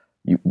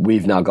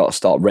we've now got to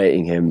start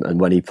rating him.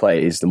 And when he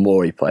plays, the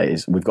more he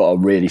plays, we've got to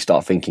really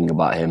start thinking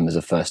about him as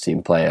a first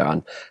team player.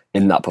 And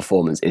in that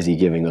performance, is he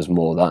giving us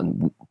more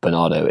than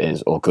Bernardo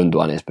is or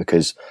Gundogan is?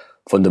 Because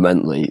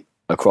fundamentally,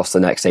 across the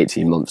next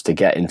 18 months to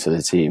get into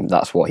the team,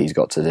 that's what he's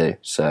got to do.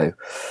 So,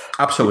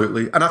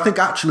 absolutely. And I think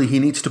actually he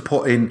needs to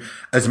put in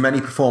as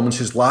many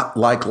performances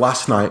like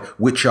last night,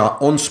 which are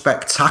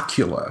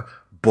unspectacular,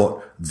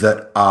 but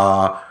that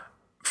are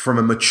from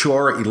a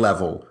maturity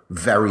level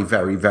very,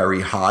 very,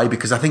 very high.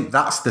 Because I think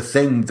that's the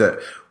thing that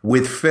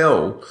with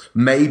Phil,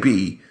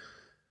 maybe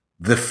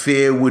the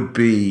fear would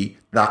be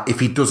that if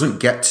he doesn't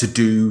get to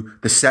do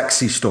the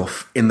sexy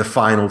stuff in the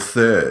final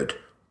third,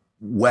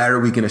 where are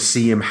we going to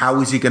see him?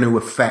 How is he going to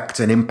affect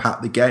and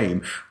impact the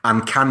game?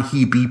 And can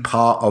he be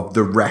part of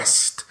the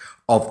rest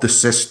of the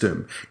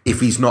system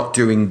if he's not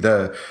doing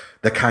the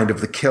kind of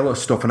the killer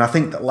stuff? And I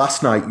think that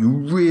last night you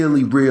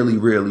really, really,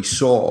 really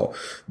saw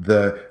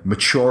the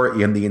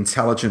maturity and the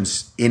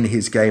intelligence in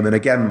his game. And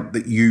again,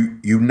 that you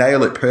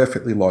nail it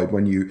perfectly, Lloyd,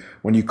 when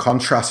you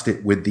contrast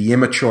it with the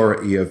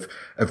immaturity of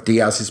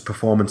Diaz's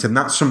performance. And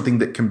that's something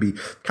that can be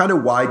kind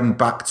of widened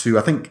back to,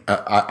 I think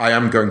I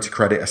am going to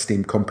credit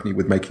Esteem Company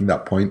with making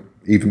that point,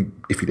 even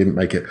if he didn't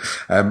make it,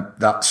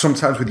 that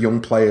sometimes with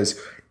young players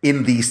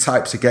in these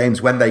types of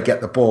games, when they get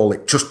the ball,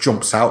 it just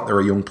jumps out they're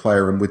a young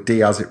player. And with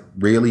Diaz, it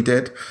really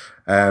did.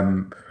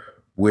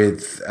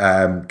 With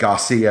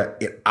Garcia,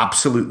 it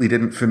absolutely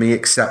didn't for me,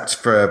 except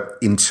for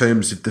in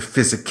terms of the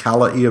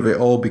physicality of it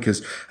all,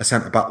 because a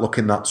centre-back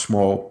looking that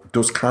small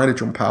does kind of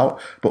jump out.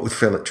 But with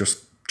Phil, it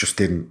just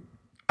didn't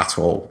at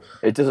all.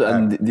 It doesn't.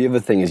 And the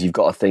other thing is, you've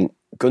got to think,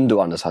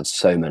 Gundogan has had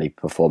so many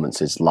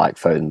performances like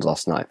Foden's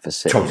last night for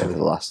City over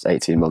the last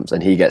 18 months,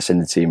 and he gets in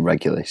the team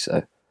regularly,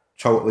 so...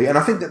 Totally. And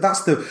I think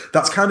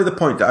that's kind of the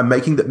point that I'm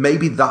making, that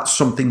maybe that's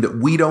something that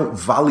we don't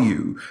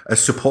value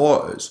as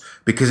supporters,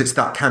 because it's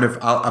that kind of,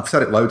 I've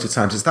said it loads of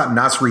times, it's that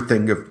Nasri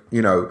thing of,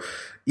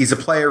 he's a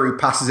player who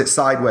passes it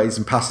sideways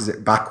and passes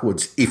it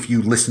backwards, if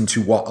you listen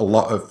to what a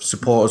lot of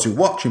supporters who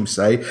watch him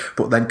say,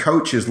 but then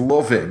coaches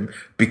love him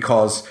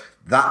because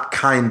that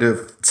kind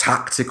of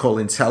tactical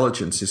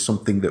intelligence is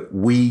something that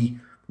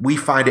we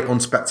find it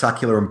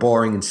unspectacular and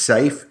boring and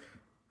safe.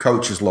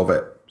 coaches love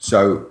it.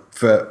 So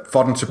for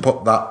Foden to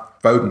put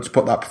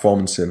that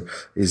performance in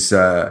is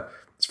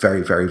it's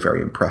very, very,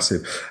 very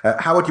impressive.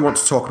 Howard, you want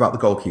to talk about the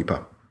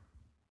goalkeeper?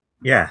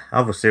 Yeah,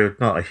 obviously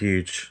not a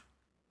huge.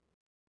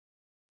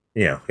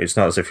 It's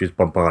not as if he was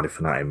bombarded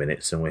for 90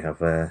 minutes, and we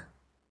have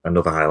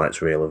another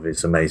highlights reel of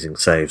his amazing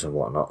saves and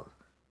whatnot.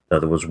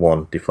 There was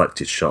one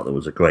deflected shot that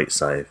was a great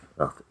save,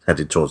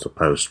 headed towards the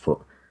post, but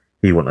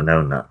he wouldn't have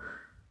known that.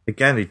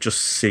 Again, he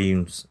just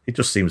seems a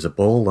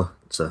baller.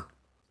 I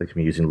think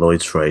I'm using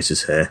Lloyd's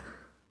phrases here.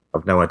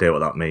 I've no idea what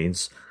that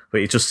means,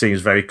 but he just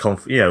seems very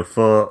confident.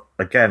 For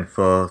a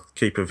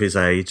keeper of his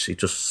age, he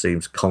just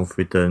seems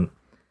confident.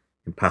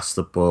 Can pass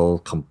the ball,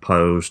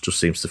 composed, just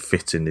seems to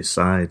fit in this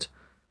side.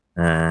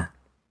 I'm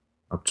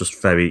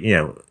just very,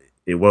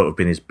 it won't have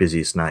been his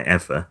busiest night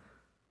ever,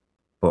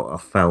 but I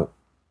felt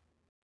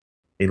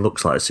he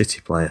looks like a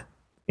City player.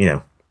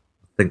 I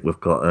think we've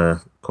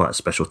got quite a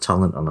special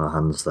talent on our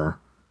hands there.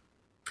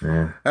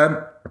 I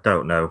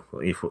don't know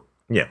if,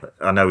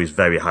 I know he's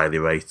very highly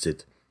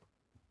rated.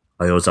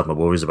 I always have my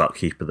worries about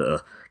keepers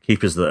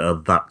that are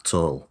that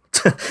tall,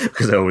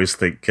 because I always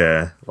think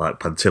like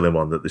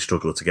Pantilimon that they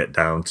struggle to get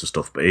down to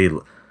stuff. But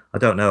I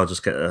don't know.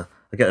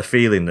 I get a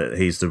feeling that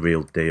he's the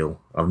real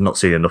deal. I've not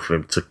seen enough of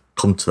him to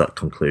come to that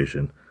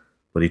conclusion,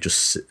 but he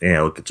just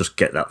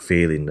get that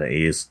feeling that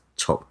he is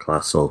top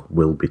class or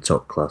will be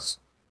top class.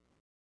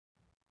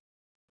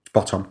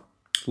 Spot on.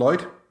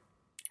 Lloyd?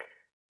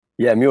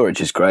 Yeah, Muric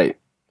is great,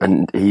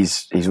 and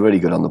he's really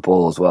good on the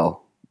ball as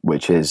well,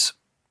 which is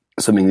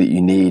something that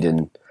you need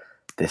in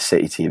this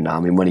City team now.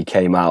 I mean, when he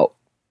came out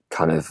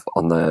kind of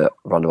on the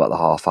round about the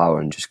half hour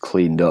and just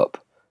cleaned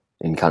up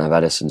in kind of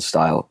Edison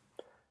style,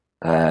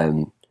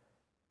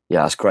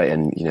 that's great.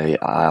 And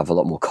I have a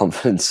lot more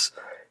confidence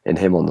in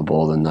him on the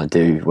ball than I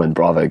do when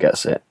Bravo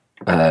gets it.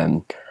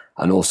 And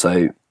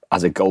also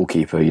as a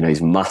goalkeeper,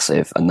 he's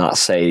massive, and that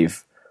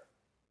save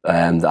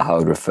that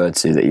Howard referred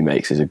to that he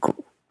makes is a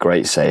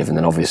great save. And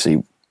then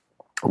obviously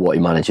what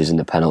he manages in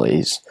the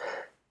penalties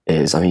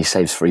is, he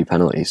saves 3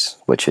 penalties,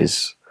 which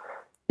is,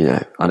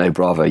 I know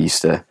Bravo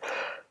and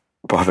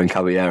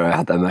Caballero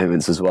had their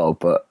moments as well,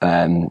 but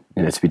to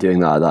be doing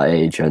that at that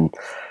age and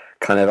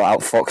kind of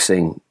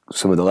outfoxing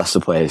some of the Leicester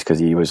players, because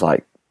he was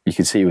like, you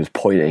could see he was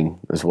pointing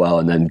as well,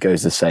 and then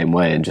goes the same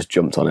way and just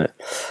jumped on it.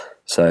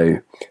 So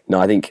no,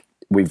 I think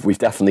we've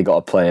definitely got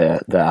a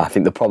player there. I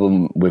think the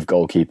problem with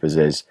goalkeepers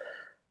is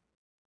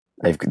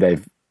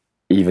they've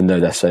even though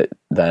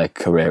their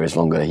career is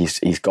longer,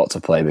 he's got to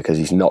play, because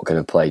he's not going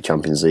to play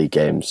Champions League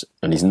games,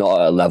 and he's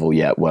not at a level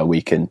yet where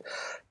we can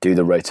do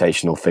the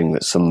rotational thing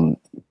that some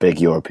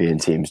big European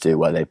teams do,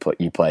 where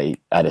you play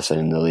Edison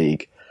in the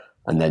league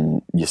and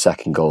then your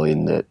second goalie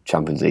in the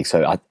Champions League.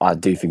 So I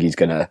do think he's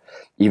going to,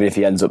 even if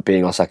he ends up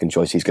being our second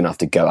choice, he's going to have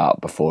to go out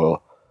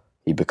before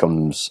he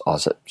becomes our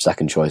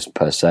second choice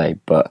per se.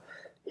 But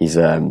he's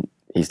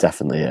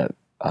definitely a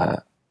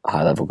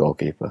high level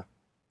goalkeeper.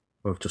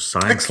 We've just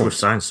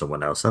signed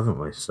someone else, haven't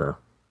we? So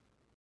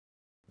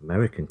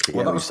American kid.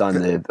 Yeah, we signed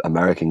the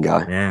American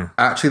guy. Yeah.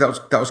 Actually,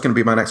 that was going to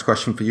be my next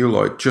question for you,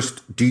 Lloyd.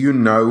 Just, do you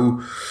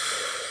know,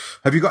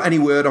 have you got any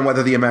word on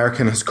whether the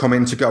American has come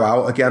in to go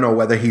out again, or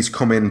whether he's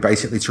come in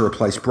basically to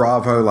replace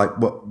Bravo? Like,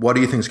 what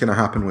do you think is going to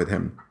happen with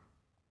him?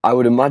 I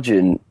would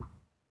imagine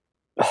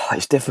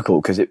it's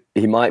difficult, because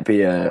he might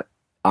be a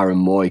Aaron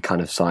Moy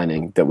kind of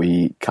signing that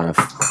we kind of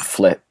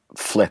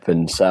flip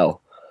and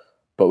sell.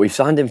 But we've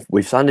signed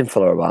him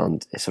for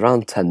around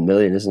 10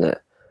 million, isn't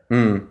it?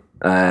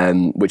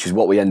 Which is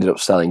what we ended up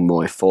selling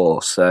Moy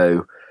for.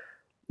 So,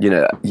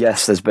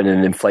 yes, there's been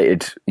an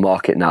inflated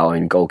market now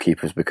in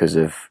goalkeepers because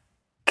of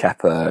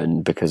Kepa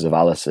and because of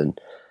Alisson.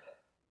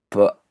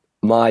 But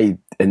my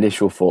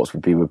initial thoughts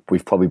would be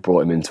we've probably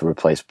brought him in to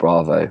replace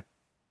Bravo.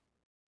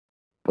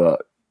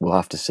 But we'll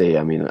have to see.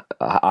 I mean,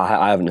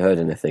 I haven't heard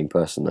anything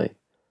personally.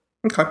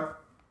 Okay.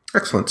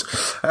 Excellent.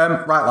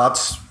 Right,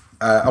 lads.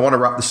 I want to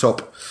wrap this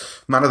up.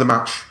 Man of the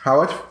match,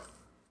 Howard?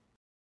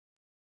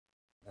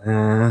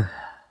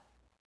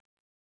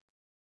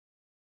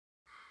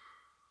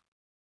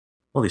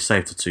 Well, he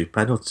saved the 2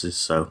 penalties,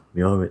 so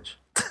Muric.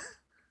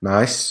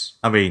 Nice.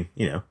 I mean,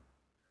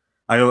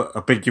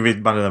 I've been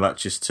giving man of the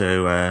matches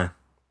to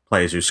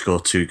players who score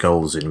 2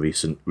 goals in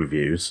recent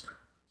reviews.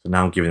 So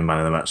now I'm giving man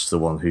of the match to the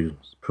one who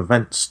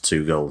prevents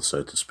 2 goals,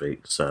 so to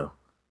speak. So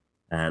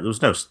there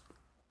was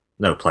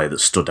no player that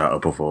stood out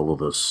above all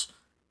others.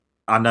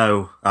 I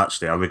know,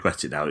 actually, I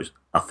regret it now.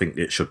 I think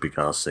it should be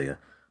Garcia.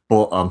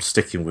 But I'm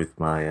sticking with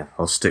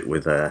I'll stick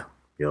with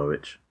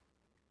Muric.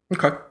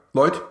 Okay.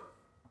 Lloyd?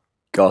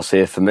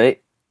 Garcia for me.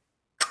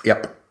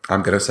 Yep.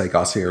 I'm going to say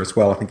Garcia as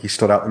well. I think he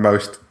stood out the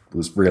most.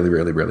 Was really,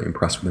 really, really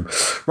impressed with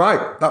him.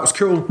 Right. That was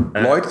cool.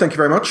 Lloyd, thank you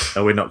very much.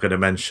 Are we not going to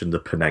mention the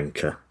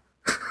Panenka?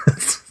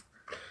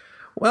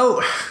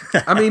 Well,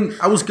 I mean,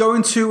 I was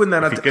going to, and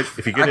then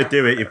if you're going to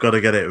do it, you've got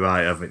to get it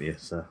right, haven't you?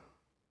 So.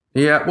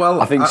 Yeah,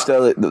 well, I think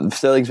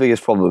Sterling's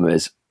biggest problem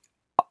is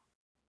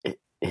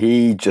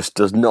he just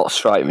does not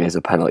strike me as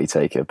a penalty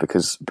taker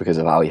because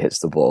of how he hits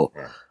the ball.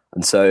 Yeah.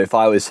 And so if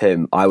I was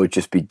him, I would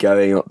just be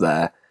going up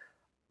there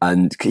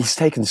And he's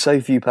taken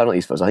so few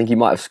penalties for us. I think he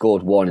might have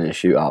scored one in a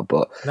shootout,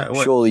 but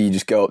surely you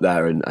just go up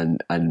there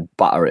and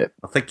batter it.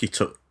 I think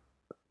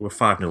we're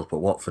 5-0 up at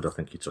Watford. I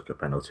think he took a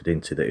penalty,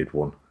 didn't he, that he'd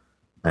won.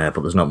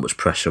 But there's not much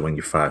pressure when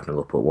you're 5-0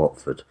 up at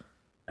Watford.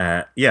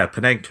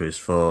 Panenka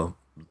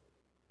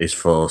is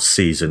for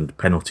seasoned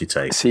penalty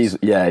takers.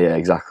 Yeah,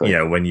 exactly.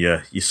 Yeah, when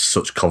you're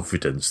such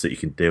confidence that you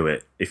can do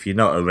it. If you're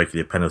not a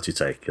regular penalty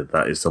taker,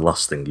 that is the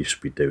last thing you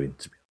should be doing.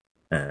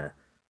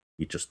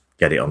 You just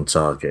get it on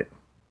target.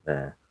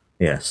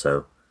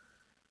 So.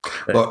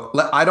 Look,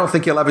 I don't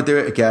think he'll ever do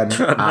it again.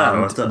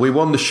 We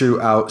won the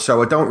shootout,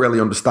 so I don't really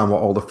understand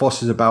what all the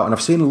fuss is about. And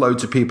I've seen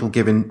loads of people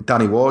giving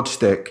Danny Ward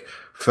stick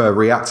for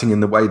reacting in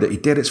the way that he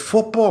did. It's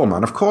football,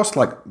 man. Of course,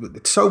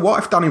 so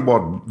what if Danny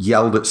Ward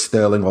yelled at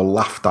Sterling or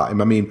laughed at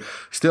him? I mean,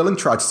 Sterling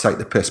tried to take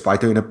the piss by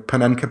doing a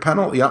Panenka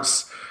penalty.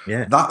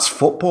 That's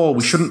football.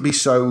 We shouldn't be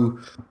so,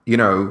 I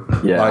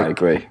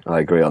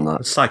agree on that.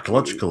 It's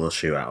psychological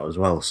shootout as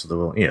well. So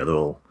they're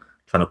all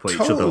trying to put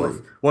each other off.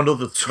 One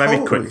other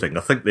very quick thing.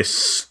 I think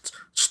this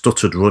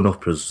stuttered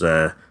run-up has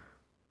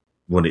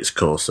run its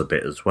course a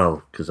bit as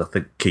well, because I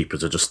think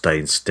keepers are just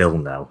staying still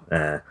now.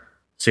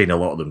 Seen a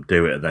lot of them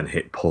do it and then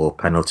hit poor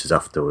penalties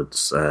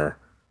afterwards.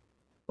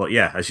 But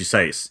as you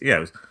say,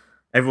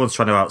 everyone's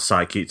trying to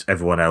out-psyche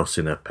everyone else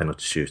in a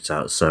penalty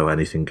shootout, so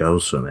anything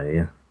goes for me,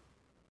 yeah.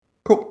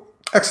 Cool.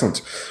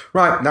 Excellent.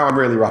 Right, now I'm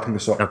really wrapping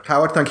this up. Okay.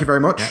 Howard, thank you very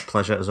much. Yeah,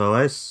 pleasure as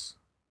always.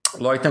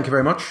 Lloyd, thank you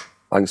very much.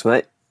 Thanks,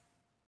 mate.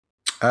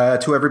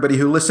 To everybody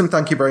who listened,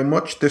 thank you very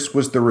much. This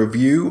was the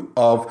review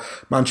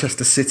of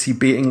Manchester City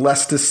beating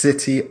Leicester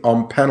City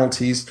on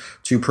penalties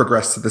to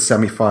progress to the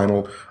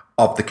semi-final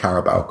of the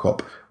Carabao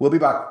Cup. We'll be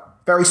back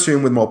very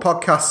soon with more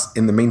podcasts.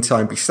 In the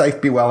meantime, be safe,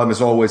 be well, and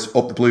as always,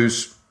 up the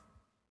Blues.